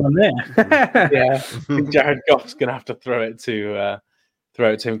one there. Yeah, I think Jared Goff's going to have to throw it to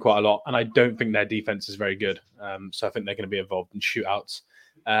him quite a lot, and I don't think their defense is very good. So I think they're going to be involved in shootouts.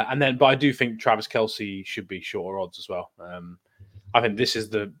 But I do think Travis Kelce should be shorter odds as well. I think this is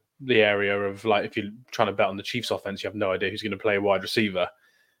the area of, like, if you're trying to bet on the Chiefs offense, you have no idea who's going to play wide receiver.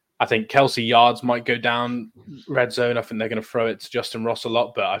 I think Kelce yards might go down red zone. I think they're going to throw it to Justin Ross a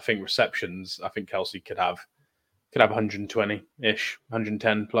lot, but I think receptions, I think Kelce could have 120-ish,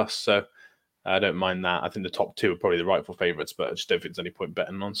 110 plus. So I don't mind that. I think the top 2 are probably the rightful favourites, but I just don't think there's any point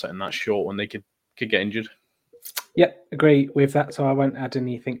betting on setting that short when they could get injured. Yep, agree with that. So I won't add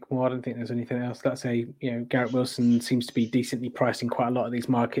anything more. I don't think there's anything else. Let's say, Garrett Wilson seems to be decently priced in quite a lot of these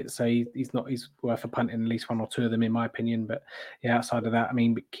markets. So he's worth a punt in at least 1 or 2 of them, in my opinion. But yeah, outside of that, I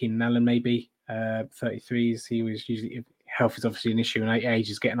mean, Keenan Allen maybe 33s. He was usually, health is obviously an issue, and age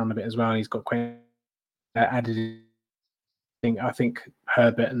is getting on a bit as well. And he's got quite added. I think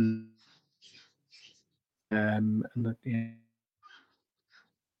Herbert and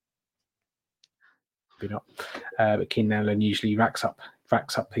not. But Keenan Allen usually racks up.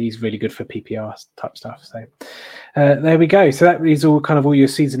 He's really good for PPR type stuff. So there we go. So that is all your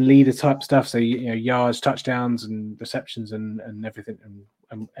season leader type stuff. So yards, touchdowns, and receptions, and everything, and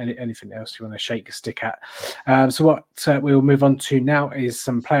anything else you want to shake a stick at. So what we'll move on to now is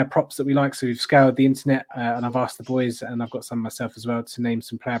some player props that we like. So we've scoured the internet, and I've asked the boys, and I've got some myself as well, to name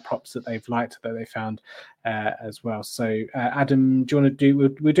some player props that they've liked, that they found as well. So Adam, do you want to do?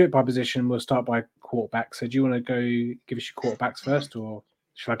 We'll do it by position. We'll start by quarterback. So do you want to go give us your quarterbacks first, or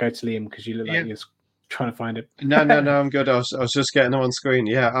should I go to Liam, because you look like you're trying to find it? No, I'm good. I was just getting them on screen.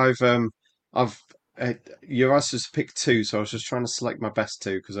 Yeah, I've you asked us to pick 2, so I was just trying to select my best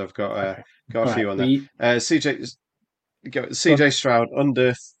 2 because I've got a few on there. CJ Stroud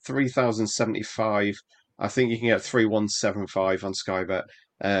under 3,075. I think you can get 3,175 on Skybet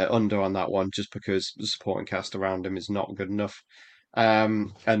under on that one, just because the supporting cast around him is not good enough.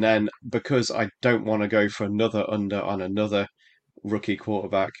 And then because I don't want to go for another under on another rookie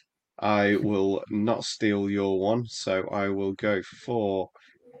quarterback, I will not steal your one, so I will go for.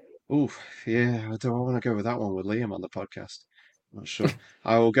 Do I want to go with that one with Liam on the podcast? I'm not sure.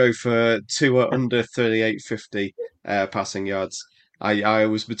 I will go for Tua under 38.50 passing yards. I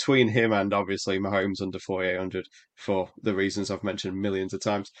was between him and obviously Mahomes under 4,800 for the reasons I've mentioned millions of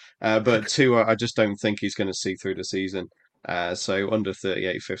times. But Tua, I just don't think he's going to see through the season. So under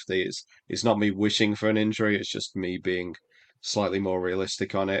 38.50, it's not me wishing for an injury. It's just me being slightly more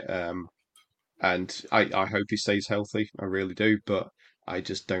realistic on it. And I hope he stays healthy. I really do, but I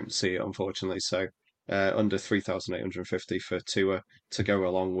just don't see it, unfortunately. So under 3,850 for Tua to go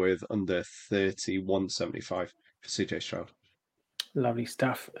along with under 31.75 for CJ Stroud. Lovely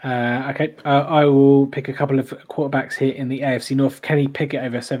stuff. Okay, I will pick a couple of quarterbacks here in the AFC North. Kenny Pickett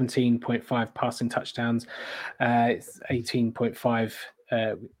over 17.5 passing touchdowns. It's 18.5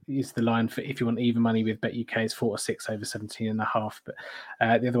 is the line for if you want even money with BetUK. It's 4 or 6 over 17.5. But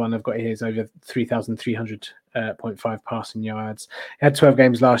the other one I've got here is over 3,300.5 passing yards. He had 12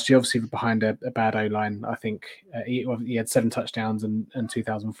 games last year, obviously behind a bad O-line. I think he had 7 touchdowns and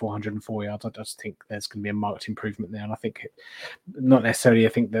 2,404 yards. I just think there's going to be a marked improvement there. And I think, not necessarily I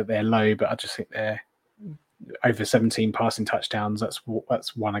think that they're low, but I just think they're over 17 passing touchdowns. That's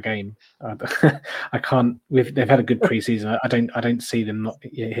one a game. I can't. They've had a good preseason. I don't see them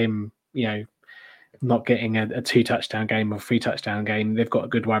not getting a 2 touchdown game or 3 touchdown game. They've got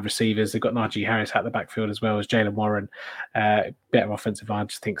good wide receivers. They've got Najee Harris out the backfield as well as Jalen Warren. Better offensive line. I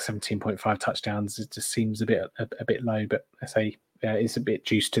just think 17.5 touchdowns. It just seems a bit low. But I say it's a bit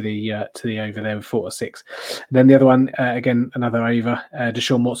juiced to the over there with 4 or 6. And then the other one again, another over.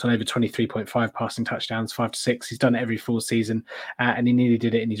 Deshaun Watson over 23.5 passing touchdowns, 5 to 6. He's done it every full season, and he nearly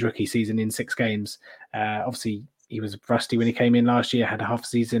did it in his rookie season in 6 games. Obviously, he was rusty when he came in last year, had a half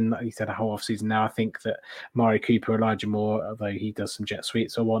season. He's had a whole off season now. I think that Mari Cooper, Elijah Moore, although he does some jet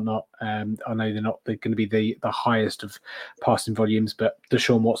sweeps or whatnot, I know they're going to be the highest of passing volumes, but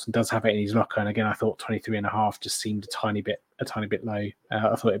Deshaun Watson does have it in his locker. And again, I thought 23.5 just seemed a tiny bit low.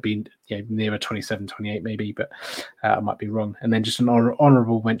 I thought it'd be nearer 27, 28 maybe, but I might be wrong. And then just an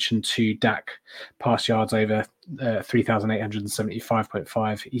honourable mention to Dak, pass yards over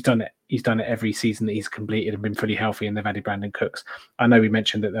 3,875.5. He's done it every season that he's completed and been fully healthy, and they've added Brandon Cooks. I know we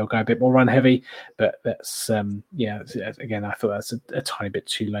mentioned that they'll go a bit more run heavy, but that's again, I thought that's a tiny bit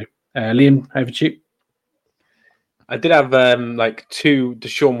too low. Liam, over to you. I did have 2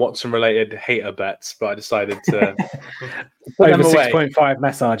 Deshaun Watson related hater bets, but I decided to over 6.5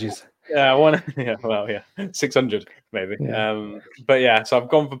 massages. Yeah, 600 maybe. Yeah. But so I've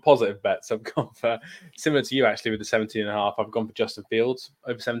gone for positive bets. I've gone for, similar to you actually with the 17.5. I've gone for Justin Fields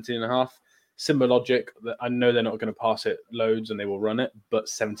over 17.5. Similar logic. That I know they're not going to pass it loads and they will run it, but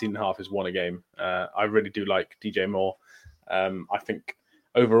 17.5 is 1 a game. I really do like DJ Moore. I think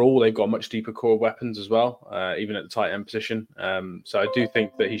overall they've got a much deeper core of weapons as well, even at the tight end position. So I do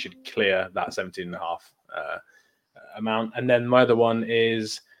think that he should clear that 17.5 amount. And then my other one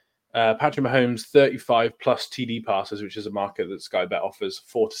is Patrick Mahomes 35 plus TD passes, which is a market that Skybet offers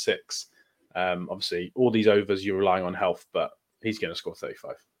 4 to 6. Obviously, all these overs you're relying on health, but he's going to score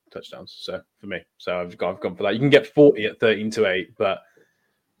 35 touchdowns. So for me, I've gone for that. You can get 40 at 13-8, but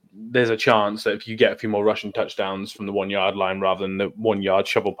there's a chance that if you get a few more rushing touchdowns from the 1 yard line rather than the 1 yard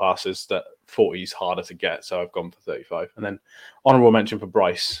shovel passes, that 40 is harder to get. So I've gone for 35. And then honorable mention for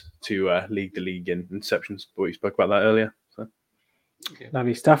Bryce to lead the league in interceptions, but we spoke about that earlier.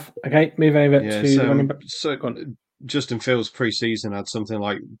 Lovely stuff. Okay, move over to the running back. So Justin Fields pre-season had something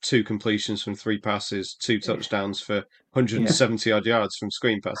like 2 completions from 3 passes, 2 touchdowns for 170 odd yards from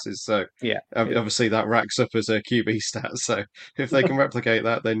screen passes. So obviously that racks up as a QB stat. So if they can replicate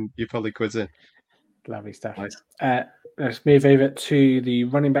that, then you're probably quids in. Lovely stuff. Nice. Let's move over to the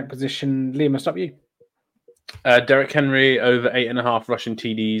running back position. Liam, I'll stop you. Derrick Henry over 8.5 rushing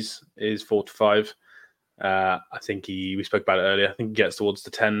TDs is 4 to 5. I think we spoke about it earlier. I think he gets towards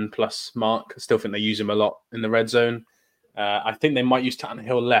the 10 plus mark. I still think they use him a lot in the red zone. I think they might use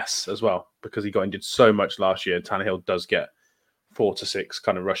Tannehill less as well because he got injured so much last year. Tannehill does get 4 to 6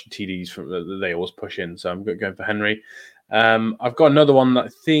 kind of rushing TDs that they always push in. So I'm going for Henry. I've got another one that I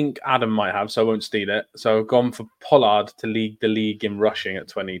think Adam might have, so I won't steal it. So I've gone for Pollard to lead the league in rushing at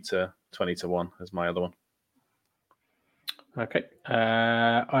 20 to 1 as my other one. Okay,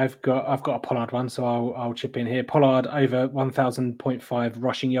 I've got a Pollard one, so I'll chip in here. Pollard over 1,000.5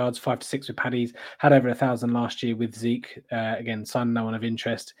 rushing yards, 5 to 6 with Paddy's. Had over 1,000 last year with Zeke. Again, son, no one of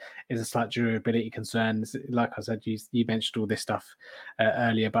interest. Is a slight durability concern. Like I said, you mentioned all this stuff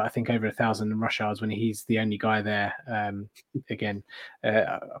earlier, but I think over 1,000 rush yards when he's the only guy there.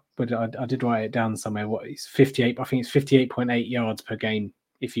 But I did write it down somewhere. What he's 58? I think it's 58.8 yards per game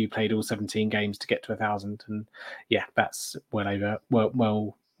if you played all 17 games to get to 1,000. And that's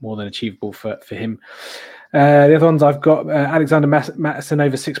well more than achievable for him. The other ones I've got Alexander Mattison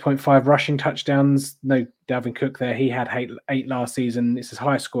over 6.5 rushing touchdowns. No Dalvin Cook there. He had eight last season. It's his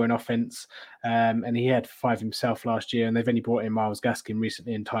highest scoring offense, and he had 5 himself last year. And they've only brought in Miles Gaskin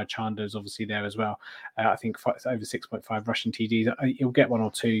recently, and Ty Chandler's obviously there as well. I think over 6.5 rushing TDs. He'll get 1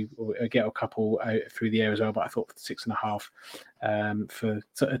 or 2, or get a couple through the air as well. But I thought 6.5 for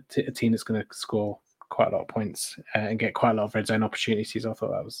a team that's going to score quite a lot of points and get quite a lot of red zone opportunities. I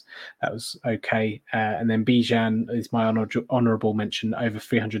thought that was okay. And then Bijan is my honourable mention, over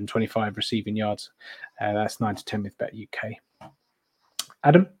 325 receiving yards. That's 9 to 10 with Bet UK.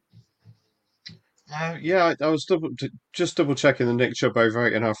 Adam? Yeah, I was double checking the Nick Chubb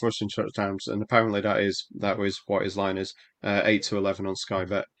over 8.5 rushing touchdowns, and apparently that was what his line is, 8 to 11 on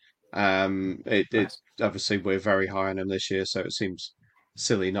Skybet. It obviously we're very high on him this year, so it seems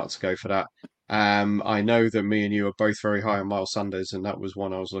silly not to go for that. I know that me and you are both very high on Miles Sanders, and that was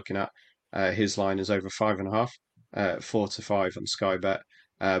one I was looking at. His line is over 5.5, 4 to 5 on Skybet.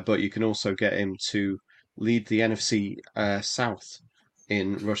 But you can also get him to lead the NFC South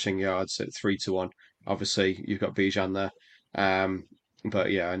in rushing yards at 3 to 1. Obviously, you've got Bijan there.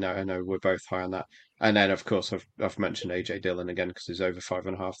 But yeah, I know we're both high on that. And then, of course, I've mentioned AJ Dillon again because he's over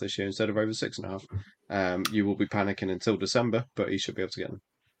 5.5 this year instead of over 6.5. You will be panicking until December, but he should be able to get them.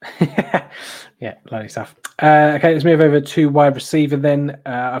 Yeah, lovely stuff. Okay, let's move over to wide receiver then.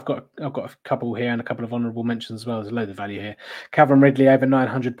 I've got a couple here and a couple of honourable mentions as well. There's a load of value here. Calvin Ridley over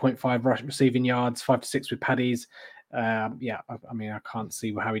 900.5 receiving yards, 5 to 6 with Paddy's. Yeah, I mean, I can't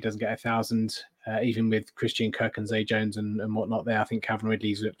see how he doesn't get 1,000, even with Christian Kirk and Zay Jones and whatnot there. I think Calvin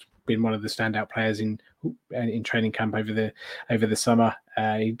Ridley's been one of the standout players in training camp over the summer.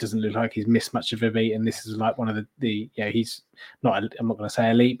 He doesn't look like he's missed much of a beat, and this is like one of he's not, I'm not going to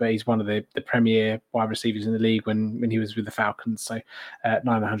say elite, but he's one of the premier wide receivers in the league when he was with the Falcons. So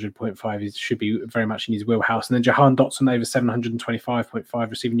 900.5 should be very much in his wheelhouse. And then Jahan Dotson over 725.5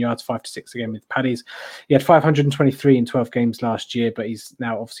 receiving yards, 5 to 6 again with Paddy's. He had 523 in 12 games last year, but he's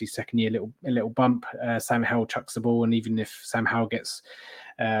now obviously second year a little bump. Sam Howell chucks the ball, and even if Sam Howell gets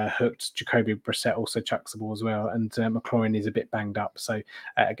hooked, Jacoby Brissett also chucks the ball as well, and McLaurin is a bit banged up. So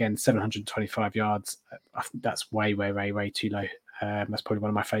again, 725 yards. That's way too low. That's probably one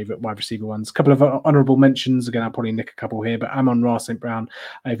of my favourite wide receiver ones. A couple of honourable mentions. Again, I'll probably nick a couple here, but Amon-Ra St. Brown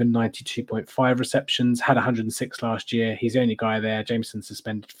over 92.5 receptions, had 106 last year. He's the only guy there. Jameson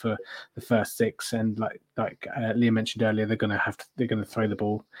suspended for the first 6, and like Liam mentioned earlier, they're going to throw the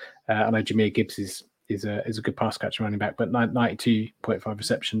ball. I know Jahmyr Gibbs is a good pass catcher running back, but 92.5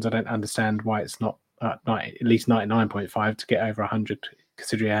 receptions. I don't understand why it's not at least 99.5 to get over 100,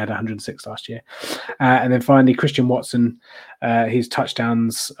 considering I had 106 last year. And then finally, Christian Watson, his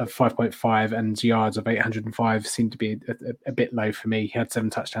touchdowns of 5.5 and yards of 805 seem to be a bit low for me. He had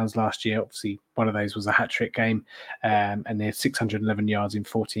 7 touchdowns last year. Obviously, one of those was a hat-trick game, and they had 611 yards in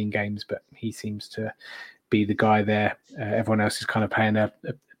 14 games, but he seems to be the guy there. Everyone else is kind of playing a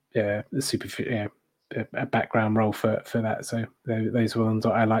background role for that. So those were the ones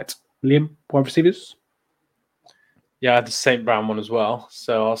that I liked. Liam, wide receivers? Yeah, I had the St. Brown one as well.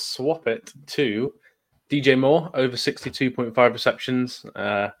 So I'll swap it to DJ Moore, over 62.5 receptions.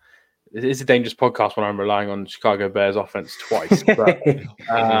 It is a dangerous podcast when I'm relying on Chicago Bears offense twice. But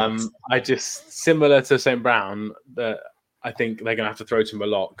I just, similar to St. Brown, I think they're going to have to throw to him a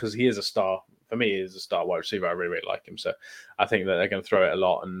lot because he is a star. For me, he is a star wide receiver. I really like him. So I think that they're going to throw it a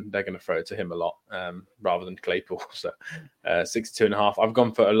lot, and they're going to throw it to him a lot rather than Claypool. So 62.5. I've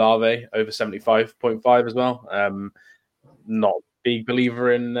gone for Olave over 75.5 as well. Not a big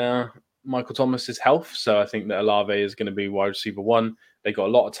believer in Michael Thomas's health. So I think that Olave is going to be wide receiver 1. They got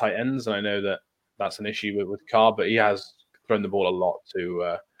a lot of tight ends, and I know that that's an issue with Carr, but he has thrown the ball a lot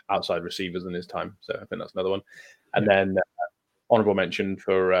to outside receivers in his time. So I think that's another one. And then honorable mention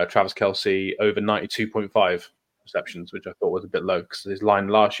for Travis Kelce, over 92.5 receptions, which I thought was a bit low because his line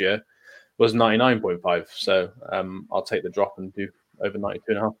last year was 99.5. So I'll take the drop and do over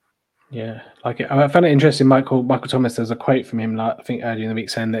 92.5. Yeah, like it. I found it interesting. Michael Thomas. There's a quote from him, like I think earlier in the week,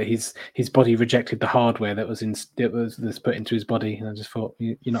 saying that his body rejected the hardware that was put into his body, and I just thought,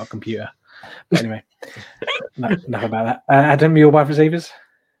 you're not a computer. But anyway, enough about that. Adam, your wide receivers?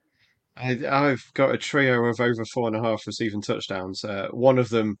 I've got a trio of over 4.5 receiving touchdowns. One of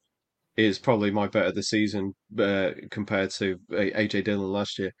them is probably my bet of the season compared to AJ Dillon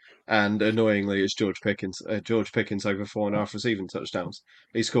last year. And annoyingly, it's George Pickens. George Pickens over 4.5 receiving touchdowns.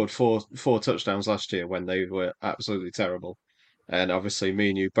 He scored four touchdowns last year when they were absolutely terrible. And obviously, me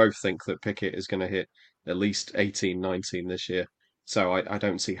and you both think that Pickett is going to hit at least 18, 19 this year. So I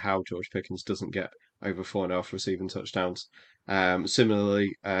don't see how George Pickens doesn't get over 4.5 receiving touchdowns.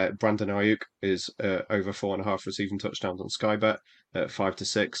 Similarly, Brandon Ayuk is over 4.5 receiving touchdowns on Skybet at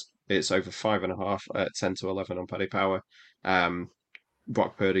 5-6. It's over 5.5 at 10-11 on Paddy Power.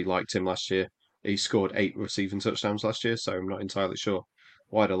 Brock Purdy liked him last year. He scored 8 receiving touchdowns last year, so I'm not entirely sure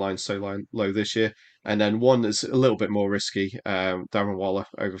why the line's so low this year. And then one that's a little bit more risky, Darren Waller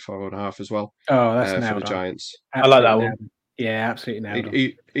over 4.5 as well. Oh, that's for nailed the on. Giants. I like that one. Yeah, absolutely nailed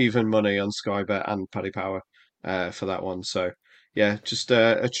on. Even money on Skybet and Paddy Power for that one. So yeah, just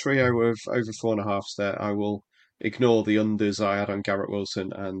a trio of over 4.5s there. I will ignore the unders I had on Garrett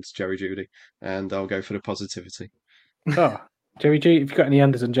Wilson and Jerry Jeudy, and I'll go for the positivity. Oh, Jerry Judy, if you've got any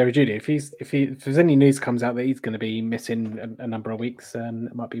unders on Jerry Judy, if there's any news comes out that he's going to be missing a number of weeks,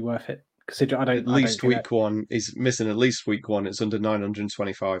 it might be worth it. Consider He's missing at least week one. It's under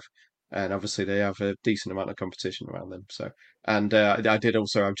 925, and obviously they have a decent amount of competition around them. So, and I did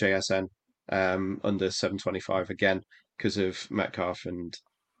also have JSN under 725 again because of Metcalf and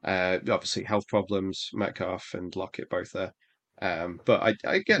obviously health problems. Metcalf and Lockett both there. But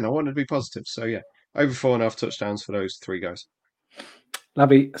I wanted to be positive. So yeah, over 4.5 touchdowns for those 3 guys.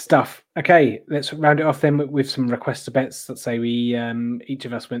 Lovely stuff. Okay, let's round it off then with some request to bets. Let's say we each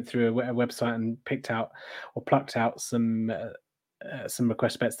of us went through a website and picked out or plucked out some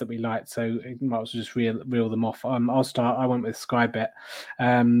request bets that we liked. So you might as well just reel them off. I'll start. I went with Skybet.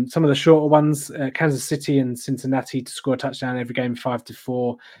 Some of the shorter ones: Kansas City and Cincinnati to score a touchdown every game,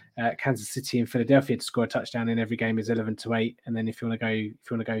 5-4. Kansas City and Philadelphia to score a touchdown in every game is 11-8. And then if you want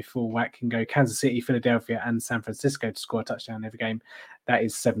to go full whack, you can go Kansas City, Philadelphia, and San Francisco to score a touchdown every game. That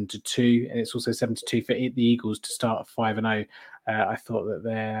is 7-2, and it's also 7-2 for the Eagles to start 5-0. I thought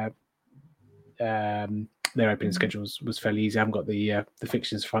that their opening schedule was fairly easy. I haven't got the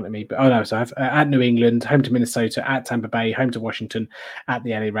fixtures in front of me, but so I have at New England, home to Minnesota, at Tampa Bay, home to Washington, at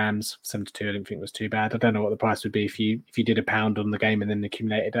the LA Rams. 7-2. I didn't think was too bad. I don't know what the price would be if you did a pound on the game and then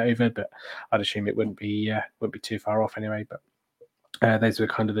accumulated it over, but I'd assume it wouldn't be too far off anyway. But those were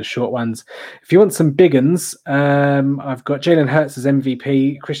kind of the short ones. If you want some big uns, I've got Jalen Hurts as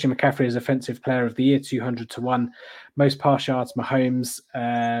MVP, Christian McCaffrey as Offensive Player of the Year, 200-1, most pass yards, Mahomes.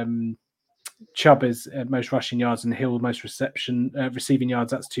 Chubb is most rushing yards and Hill most receiving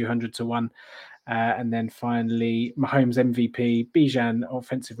yards. That's 200-1. And then finally, Mahomes MVP, Bijan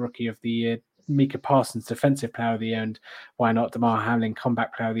Offensive Rookie of the Year, Micah Parsons Defensive Player of the Year, and why not Damar Hamlin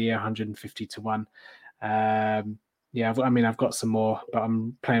Comeback Player of the Year, 150-1. I've got some more, but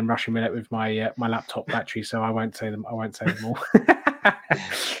I'm playing Russian roulette with my laptop battery, so I won't say them all.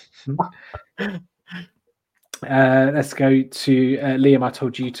 Let's go to Liam. I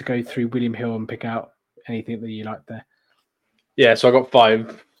told you to go through William Hill and pick out anything that you like there. Yeah, so I got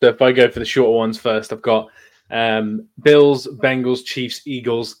 5. So if I go for the shorter ones first, I've got Bills, Bengals, Chiefs,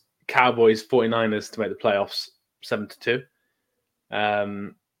 Eagles, Cowboys, 49ers to make the playoffs, 7-2.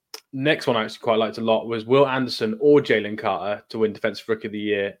 Next one I actually quite liked a lot was Will Anderson or Jalen Carter to win Defensive Rookie of the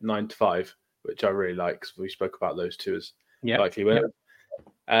Year, 9-5, which I really like because we spoke about those two as likely winners.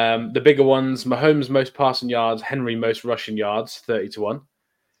 The bigger ones, Mahomes most passing yards, Henry most rushing yards, 30-1.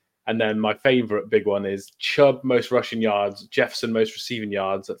 And then my favorite big one is Chubb most rushing yards, Jefferson most receiving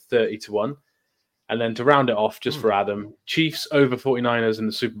yards at 30-1. And then to round it off, just for Adam, Chiefs over 49ers in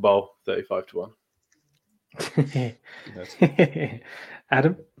the Super Bowl, 35-1.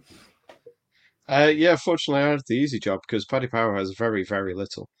 Adam? Fortunately I had the easy job because Paddy Power has very, very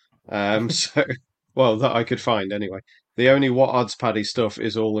little. Well, that I could find anyway. The only what odds Paddy stuff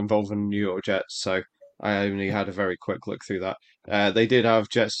is all involving New York Jets, so I only had a very quick look through that. They did have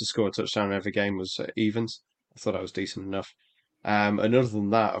Jets to score a touchdown in every game was evens. I thought that was decent enough. And other than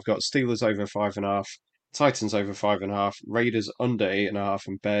that, I've got Steelers over 5.5, Titans over 5.5, Raiders under 8.5,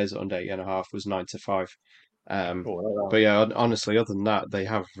 and Bears under 8.5 was 9-5. But yeah, honestly, other than that, they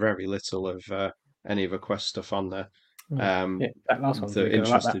have very little of any request stuff on there. That last one that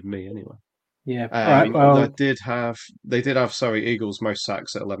interested me anyway. Yeah. All right. Well, they did have Eagles most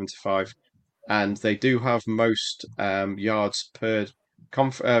sacks at 11-5, and they do have most yards per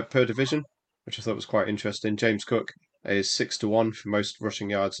division, which I thought was quite interesting. James Cook is 6-1 for most rushing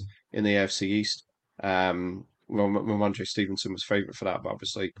yards in the AFC East. Ramondre Stevenson was favourite for that, but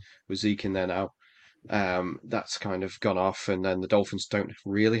obviously with Zeke in there now, that's kind of gone off. And then the Dolphins don't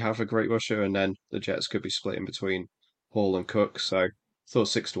really have a great rusher, and then the Jets could be split in between Hall and Cook. So I thought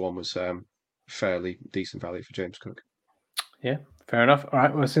 6-1 was fairly decent value for James Cook. Yeah, fair enough. All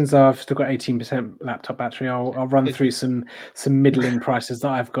right. Well, since I've still got 18% laptop battery, I'll run through some middling prices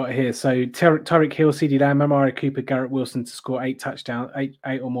that I've got here. So Tyreek Hill, CeeDee Lamb, Amari Cooper, Garrett Wilson to score 8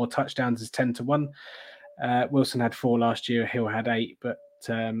 or more touchdowns is 10-1. Wilson had 4 last year. Hill had 8, but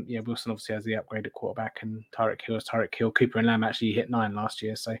Wilson obviously has the upgraded quarterback, and Tyreek Hill is Tyreek Hill. Cooper and Lamb actually hit 9 last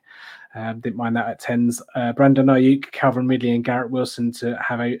year, so didn't mind that at 10s. Brandon Ayuk, Calvin Ridley, and Garrett Wilson to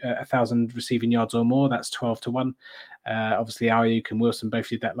have 1,000 receiving yards or more. That's 12-1. Obviously, Ayuk and Wilson both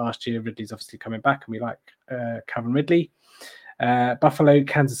did that last year. Ridley's obviously coming back, and we like Calvin Ridley. Buffalo,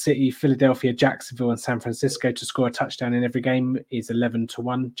 Kansas City, Philadelphia, Jacksonville, and San Francisco to score a touchdown in every game is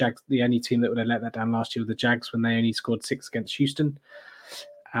 11-1. Jags, the only team that would have let that down last year, were the Jags, when they only scored 6 against Houston.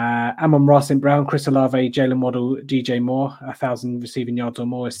 Amon-Ra St. Brown, Chris Olave, Jalen Waddle, DJ Moore, 1,000 receiving yards or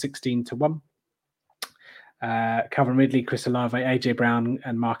more is 16-1. Calvin Ridley, Chris Olave, AJ Brown,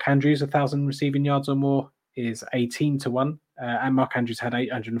 and Mark Andrews, 1,000 receiving yards or more is 18-1. And Mark Andrews had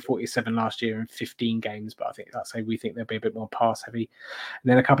 847 last year in 15 games, but I think we think they'll be a bit more pass heavy. And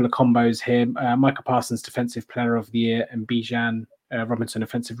then a couple of combos here: Micah Parsons, Defensive Player of the Year, and Bijan Robinson,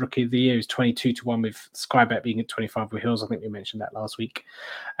 Offensive Rookie of the Year, is 22-1, with Skybet being at 25 with Hills. I think we mentioned that last week.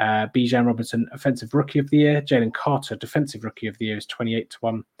 Bijan Robinson, Offensive Rookie of the Year. Jalen Carter, Defensive Rookie of the Year, is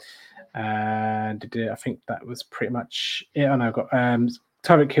 28-1. I think that was pretty much it. I know I've got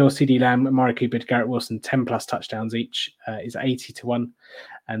Tyreek Hill, CD Lamb, Amari Cooper, Garrett Wilson, 10 plus touchdowns each is 80-1.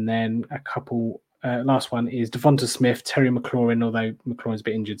 And then a couple, last one is Devonta Smith, Terry McLaurin, although McLaurin's a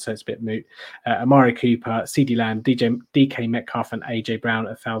bit injured, so it's a bit moot. Amari Cooper, CD Lamb, DK Metcalf, and AJ Brown,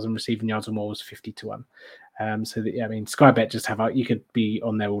 1,000 receiving yards or more was 50-1. So that, Skybet just you could be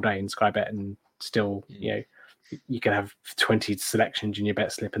on there all day in Skybet and still, you could have 20 selections in your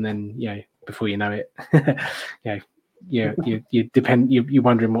bet slip, and then, before you know it, you're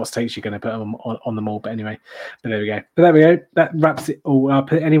wondering what stakes you're going to put on them all. But anyway, there we go. That wraps it all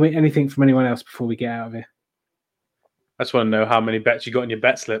up. Anyway, anything from anyone else before we get out of here? I just want to know how many bets you got in your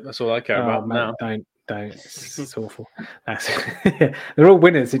bet slip. That's all I care about now. Don't. It's awful. They're all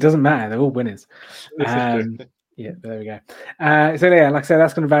winners. It doesn't matter. They're all winners. Yeah, there we go. So like I said,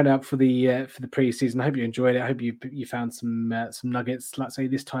 that's going to round it up for the pre-season. I hope you enjoyed it. I hope you found some nuggets. Like I say,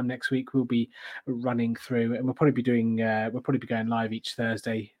 this time next week we'll be running through, and we'll probably be going live each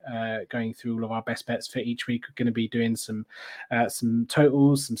Thursday, going through all of our best bets for each week. We're going to be doing some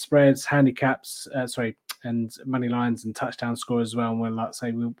totals, some spreads, handicaps, and money lines and touchdown scores as well.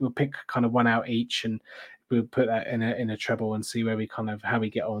 And we'll pick kind of one out each, and we'll put that in a treble and see where we how we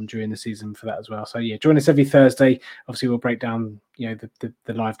get on during the season for that as well. So yeah, join us every Thursday. Obviously, we'll break down the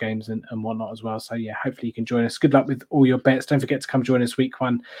live games and whatnot as well. So yeah, hopefully you can join us. Good luck with all your bets. Don't forget to come join us week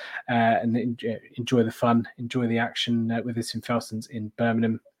 1 and enjoy the fun, enjoy the action with us in Felsons in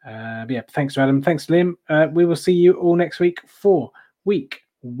Birmingham. Yeah, thanks to Adam, thanks to Liam. We will see you all next week for week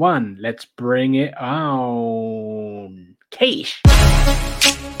 1. Let's bring it on. Cash.